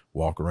yourself,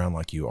 walk around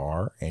like you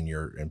are,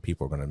 and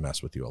people are going to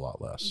mess with you a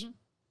lot less.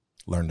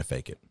 Mm-hmm. Learn to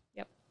fake it.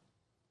 Yep.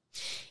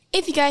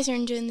 If you guys are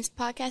enjoying this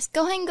podcast,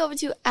 go ahead and go over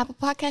to Apple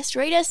Podcasts,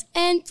 rate us,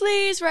 and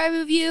please write a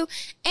review.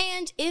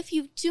 And if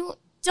you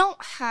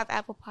don't have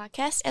Apple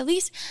Podcasts, at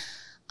least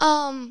go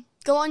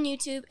on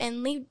YouTube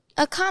and leave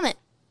a comment.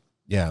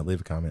 Yeah, leave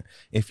a comment.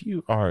 If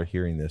you are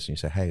hearing this and you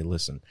say, hey,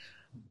 listen,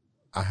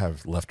 I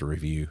have left a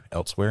review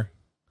elsewhere,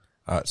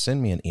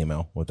 send me an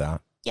email with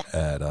that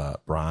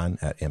at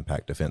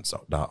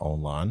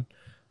brian@impactdefense.online.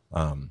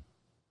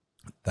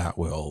 That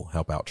will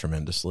help out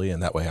tremendously.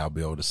 And that way I'll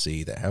be able to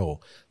see that,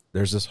 hell,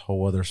 there's this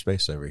whole other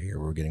space over here.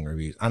 We're getting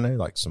reviews. I know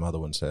like some other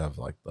ones have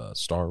like the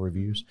star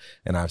reviews,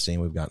 and I've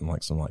seen we've gotten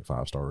like some like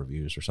 5-star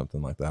reviews or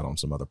something like that on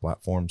some other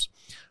platforms,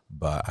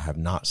 but I have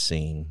not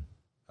seen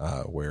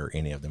where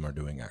any of them are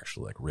doing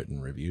actually like written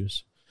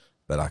reviews,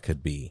 but I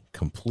could be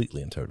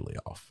completely and totally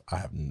off. I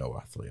have no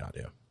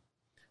idea.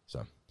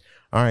 So,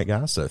 all right,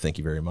 guys. So thank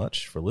you very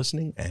much for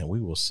listening, and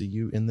we will see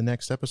you in the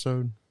next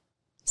episode.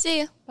 See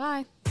ya.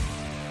 Bye.